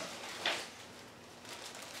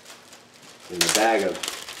in the bag of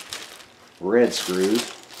red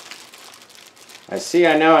screws.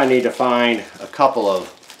 I know I need to find a couple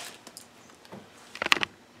of,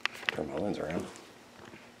 turn my lens around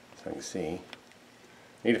so I can see. I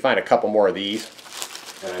need to find a couple more of these,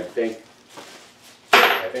 and I think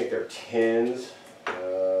they're tins.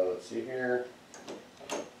 Let's see here.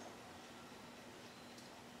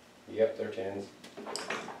 Yep, they're tins.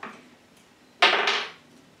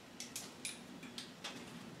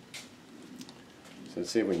 So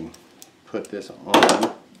let's see if we can put this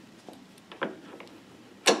on.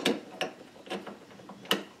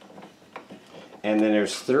 And then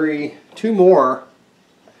there's two more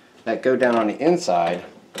that go down on the inside.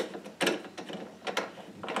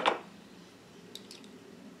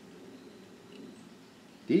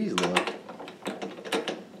 These look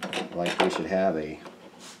like they should have a,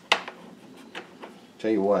 tell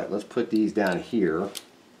you what, let's put these down here.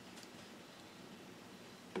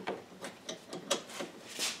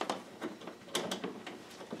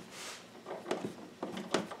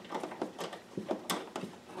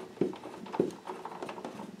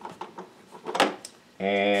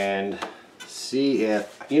 And see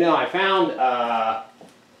if, you know, I found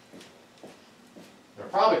they're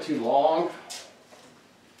probably too long.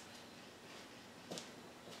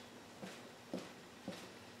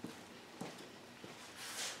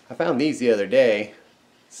 I found these the other day,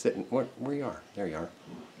 sitting, where you are? There you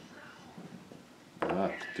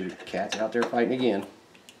are. Dude, cat's out there fighting again.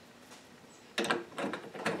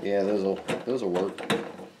 Yeah, those will work.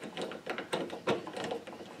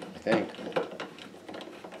 I think.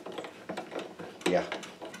 Yeah.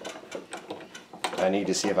 I need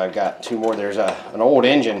to see if I've got 2 more. There's an old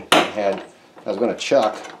engine I was going to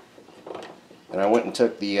chuck, and I went and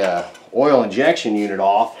took the oil injection unit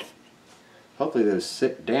off. Hopefully those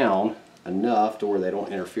sit down enough to where they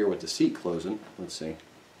don't interfere with the seat closing. Let's see.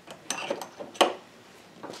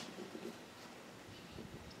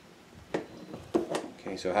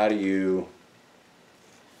 Okay, so how do you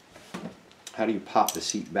pop the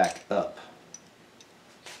seat back up?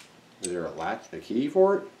 Is there a latch, a key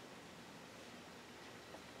for it?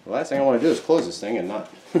 The last thing I want to do is close this thing and not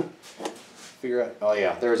figure out. Oh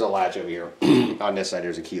yeah, there's a latch over here. On this side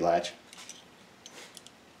there's a key latch.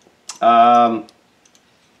 So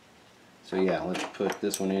yeah, let's put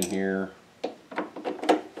this one in here.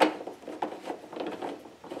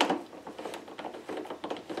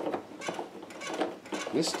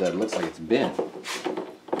 This stud looks like it's bent.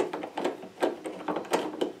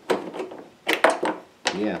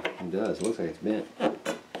 Yeah, it does. It looks like it's bent.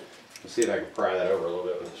 Let's see if I can pry that over a little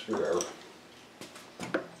bit with a screwdriver.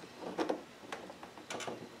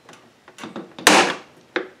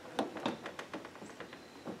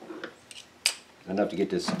 Enough to get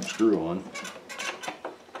this screw on.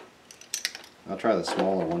 I'll try the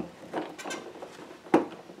smaller one.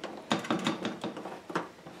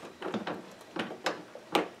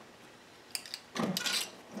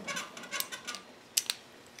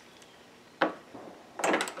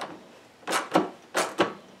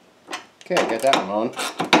 Okay, I got that one on.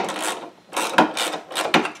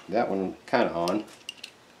 That one kind of on.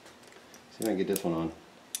 See if I can get this one on.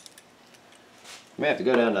 may have to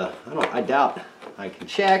go down to, I doubt, I can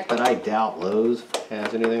check, but I doubt Lowe's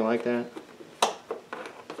has anything like that.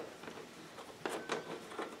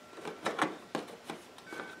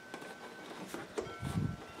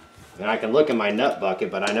 And I can look in my nut bucket,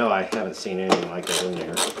 but I know I haven't seen anything like that in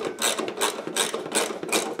there.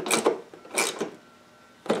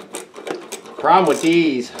 Problem with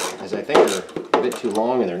these is I think they're a bit too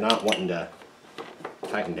long and they're not wanting to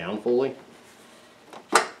tighten down fully.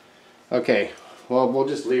 Okay, well, we'll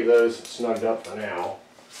just leave those snugged up for now.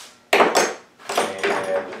 And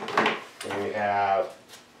then we have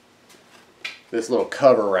this little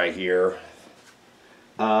cover right here.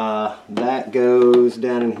 That goes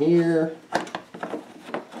down in here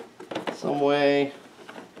some way.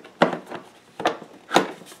 I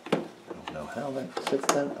don't know how that sits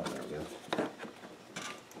down. Oh, there we go.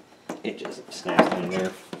 It just snaps down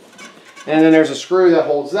there. And then there's a screw that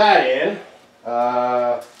holds that in.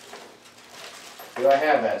 Do I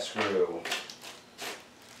have that screw?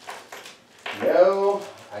 No,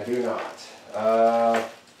 I do not.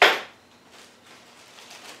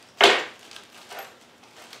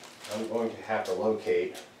 I'm going to have to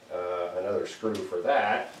locate another screw for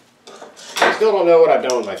that. I still don't know what I've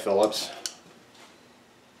done with my Phillips.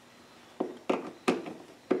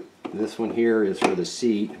 This one here is for the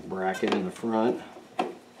seat bracket in the front.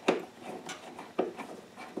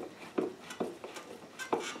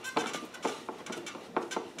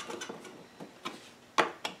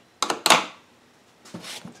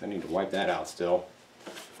 I need to wipe that out still.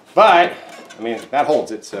 But, I mean, that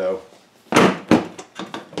holds it, so.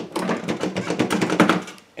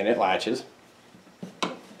 And it latches.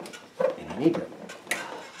 And I need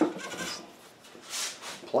this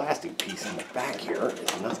plastic piece in the back here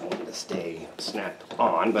is not going to stay snapped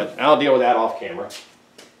on, but I'll deal with that off camera.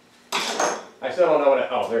 I still don't know what it,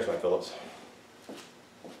 oh, there's my Phillips.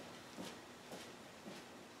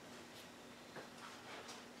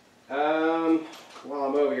 While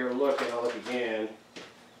I'm over here looking, I'll look again.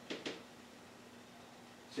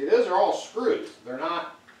 See, those are all screws. They're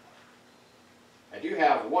not, I do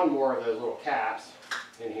have one more of those little caps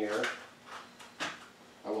in here.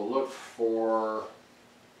 I will look for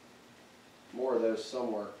more of those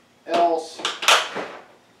somewhere else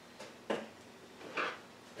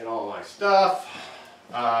in all my stuff.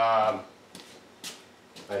 I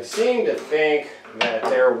seem to think that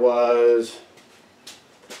there was,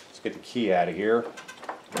 let's get the key out of here.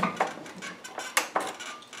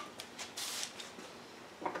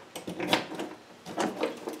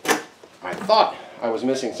 I thought I was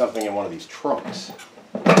missing something in one of these trunks.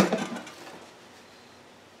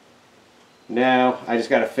 No, I just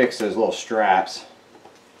got to fix those little straps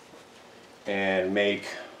and make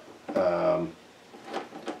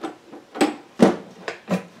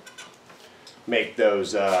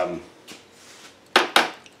those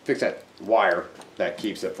fix that wire that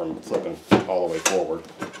keeps it from flipping all the way forward.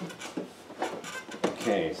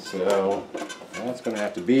 Okay, so that's going to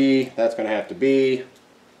have to be, that's going to have to be.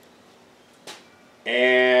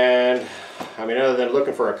 And I mean, other than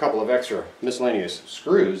looking for a couple of extra miscellaneous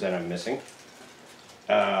screws that I'm missing,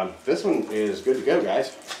 this one is good to go,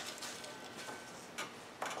 guys.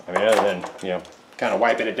 I mean, other than, you know, kind of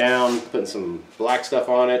wiping it down, putting some black stuff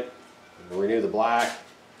on it, renew the black,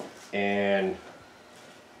 and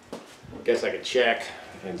I guess I could check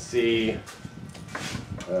and see,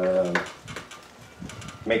 go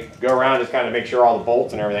around, just kind of make sure all the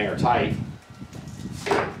bolts and everything are tight.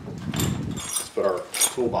 Let's put our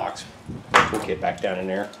toolbox, toolkit back down in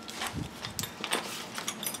there.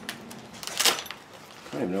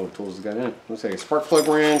 I don't even know what tools it's got in. Looks like a spark plug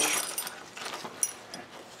wrench,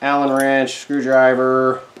 Allen wrench,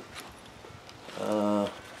 screwdriver,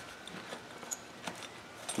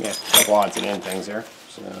 yeah, a couple odds and ends things there.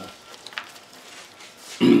 So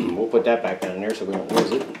we'll put that back down in there so we don't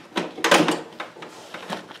lose it.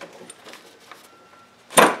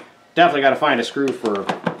 Definitely got to find a screw for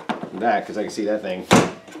that because I can see that thing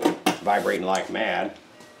vibrating like mad.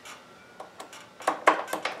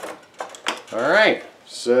 All right,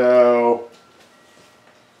 so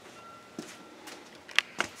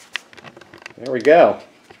there we go.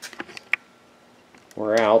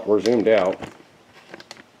 We're out, we're zoomed out.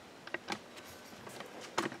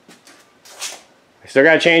 I still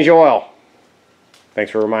got to change the oil.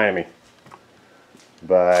 Thanks for reminding me.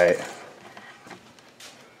 But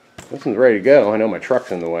this one's ready to go. I know my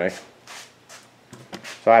truck's in the way.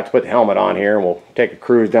 So I have to put the helmet on here and we'll take a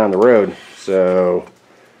cruise down the road. So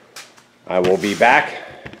I will be back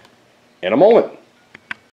in a moment.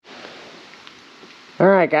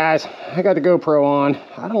 Alright guys, I got the GoPro on.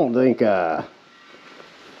 I don't think, I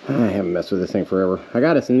haven't messed with this thing forever. I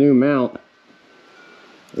got us a new mount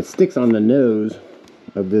it sticks on the nose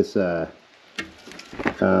of this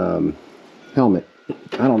helmet.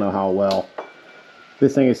 I don't know how well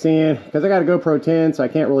this thing is seeing, because I got a GoPro 10, so I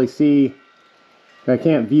can't really see, I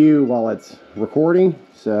can't view while it's recording,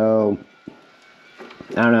 so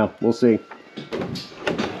I don't know, we'll see.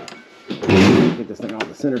 Get this thing off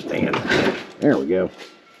the center stand. There we go.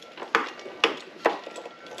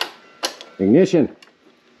 Ignition.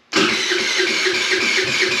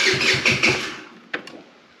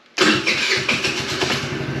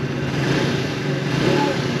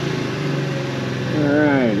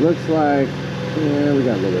 Alright, looks like, yeah, we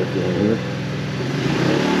got a little bit of fuel here.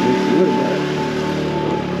 Looks a little better.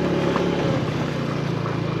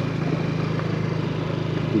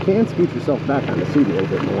 You can scoot yourself back on the seat a little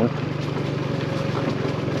bit more.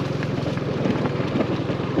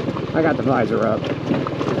 I got the visor up.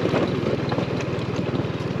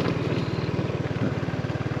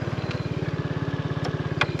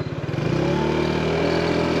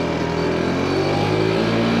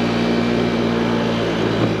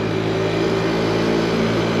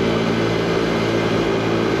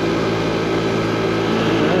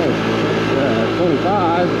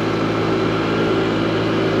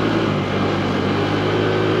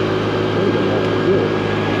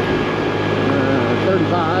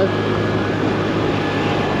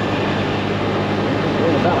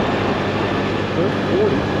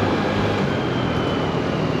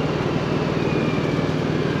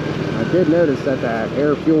 I did notice that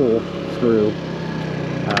air fuel screw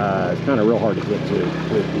is kind of real hard to get to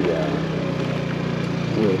with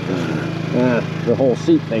the whole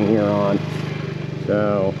seat thing here on.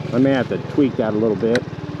 So I may have to tweak that a little bit.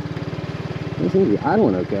 It seems to be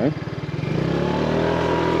idling okay.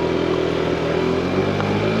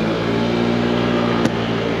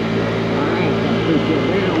 Alright, got to push it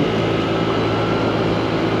down.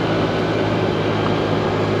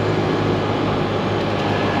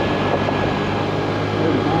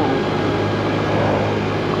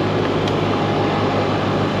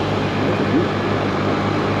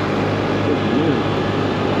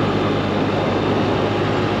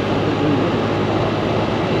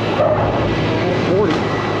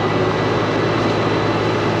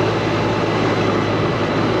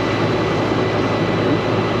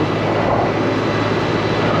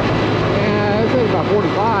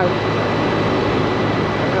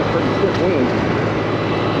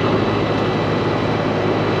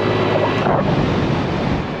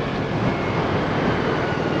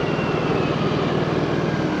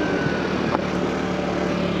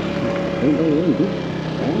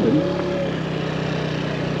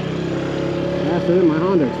 Faster than my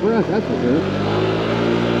Honda Express, that's for sure.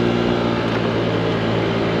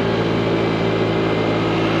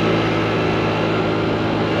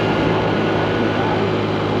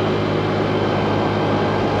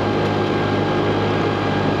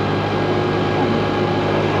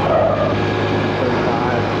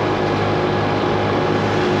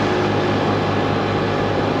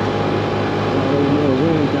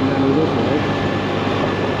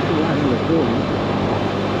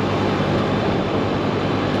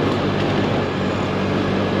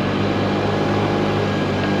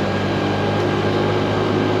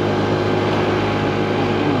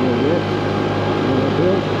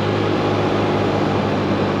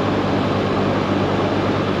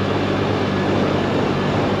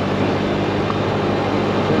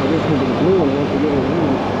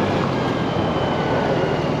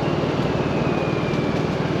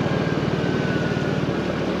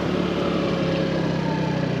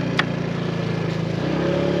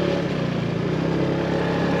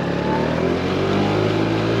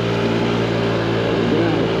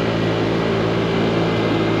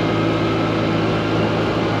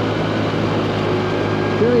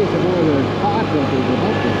 Curious if one of those pod filters will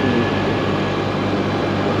help this thing.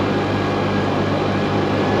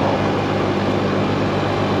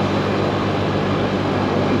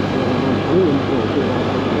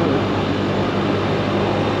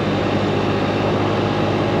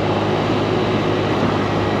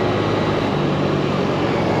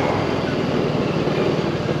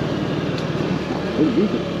 Pretty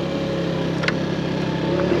decent.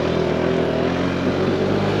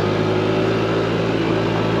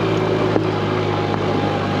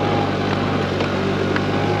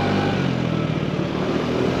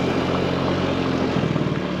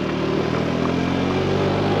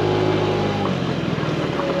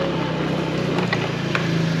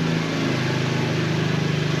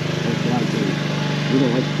 We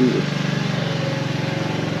don't like to do this.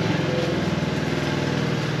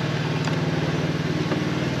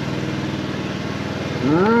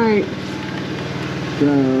 Alright,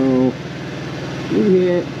 so we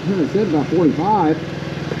hit it. It said about 45.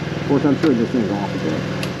 Of course, I'm sure this thing's off a bit.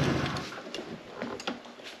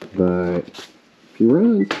 But she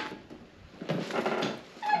runs.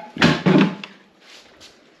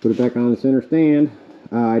 Put it back on the center stand.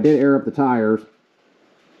 I did air up the tires.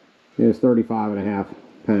 It was 35.5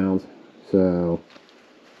 pounds. So,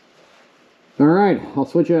 all right, I'll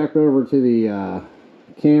switch back over to the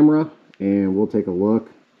camera and we'll take a look.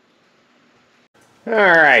 All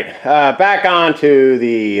right, back onto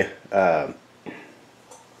the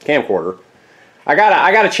camcorder. I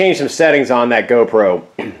gotta change some settings on that GoPro.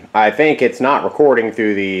 I think it's not recording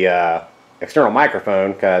through the external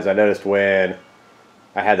microphone, because I noticed when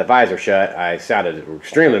I had the visor shut, I sounded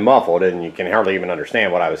extremely muffled and you can hardly even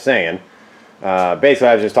understand what I was saying. Basically,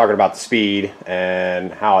 I was just talking about the speed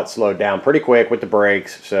and how it slowed down pretty quick with the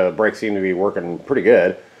brakes. So the brakes seem to be working pretty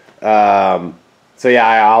good. So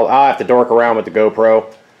yeah, I'll have to dork around with the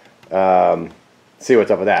GoPro, see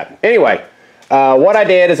what's up with that. Anyway, what I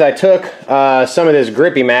did is I took some of this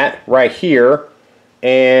grippy mat right here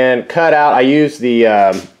and cut out. I used the,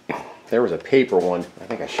 there was a paper one. I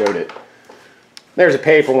think I showed it. There's a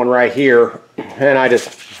paper one right here, and I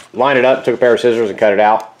just lined it up, took a pair of scissors and cut it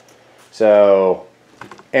out. So,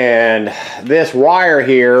 and this wire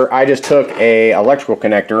here, I just took a electrical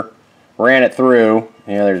connector, ran it through.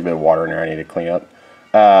 Yeah, there's a bit of water in there I need to clean up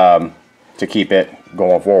to keep it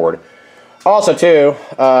going forward. Also too,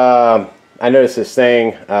 I noticed this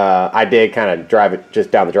thing, I did kind of drive it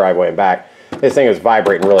just down the driveway and back. This thing was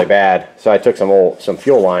vibrating really bad, so I took some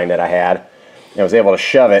fuel line that I had and was able to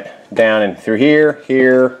shove it down and through here,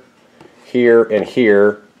 here, here, and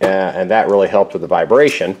here, and that really helped with the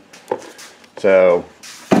vibration. So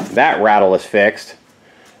that rattle is fixed.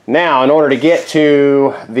 Now, in order to get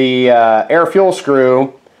to the air fuel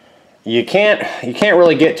screw, you can't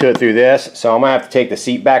really get to it through this, so I'm gonna have to take the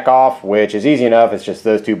seat back off, which is easy enough. It's just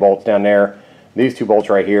those two bolts down there, these two bolts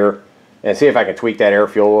right here, and see if I can tweak that air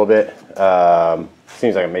fuel a little bit.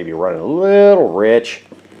 Seems like I may be running a little rich,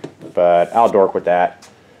 but I'll dork with that.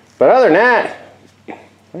 But other than that,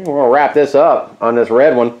 we're gonna wrap this up on this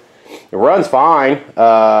red one. It runs fine.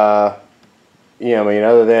 You know, I mean,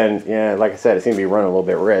 other than, yeah, like I said, it seems to be running a little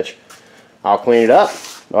bit rich. I'll clean it up.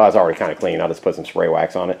 Well, it's already kind of clean. I'll just put some spray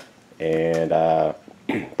wax on it. And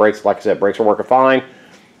brakes, like I said, brakes are working fine.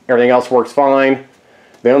 Everything else works fine.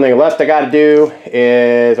 The only thing left I got to do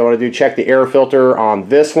is I want to check the air filter on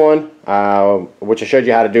this one, which I showed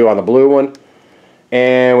you how to do on the blue one.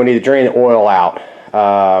 And we need to drain the oil out.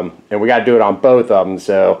 And we got to do it on both of them.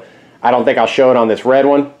 So I don't think I'll show it on this red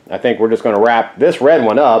one. I think we're just going to wrap this red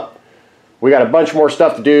one up. We got a bunch more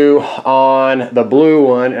stuff to do on the blue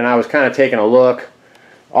one, and I was kind of taking a look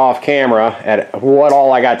off camera at what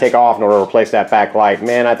all I got to take off in order to replace that back light.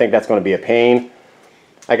 Man, I think that's going to be a pain.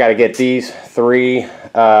 I got to get these 3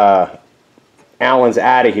 Allens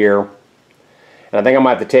out of here, and I think I'm going to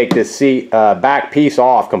have to take this back piece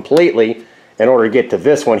off completely in order to get to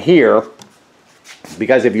this one here,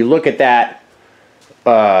 because if you look at that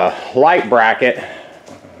light bracket,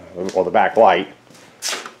 or the back light,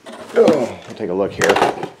 we'll take a look here.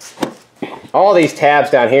 All these tabs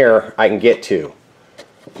down here I can get to,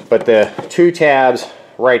 but the 2 tabs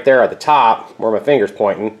right there at the top where my finger's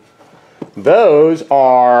pointing, those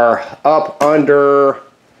are up under, and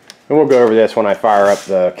we'll go over this when I fire up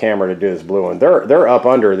the camera to do this blue one. They're up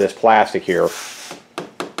under this plastic here,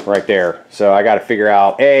 right there. So I got to figure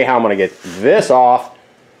out A, how I'm going to get this off,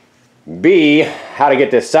 B, how to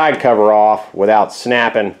get this side cover off without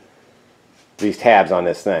snapping these tabs on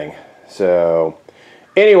this thing. So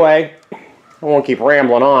anyway, I won't keep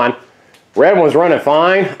rambling on. Red one's running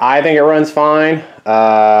fine. I think it runs fine.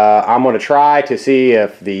 I'm going to try to see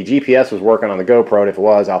if the GPS was working on the GoPro, and if it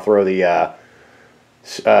was, I'll throw the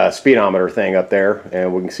speedometer thing up there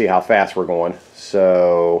and we can see how fast we're going.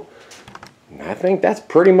 So I think that's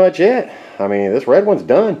pretty much it. I mean, this red one's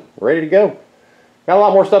done, ready to go. Got a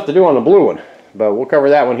lot more stuff to do on the blue one, but we'll cover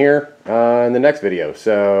that one here in the next video.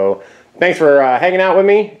 So thanks for hanging out with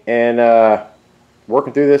me and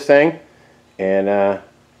working through this thing, and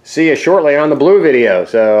see you shortly on the blue video.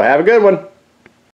 So have a good one.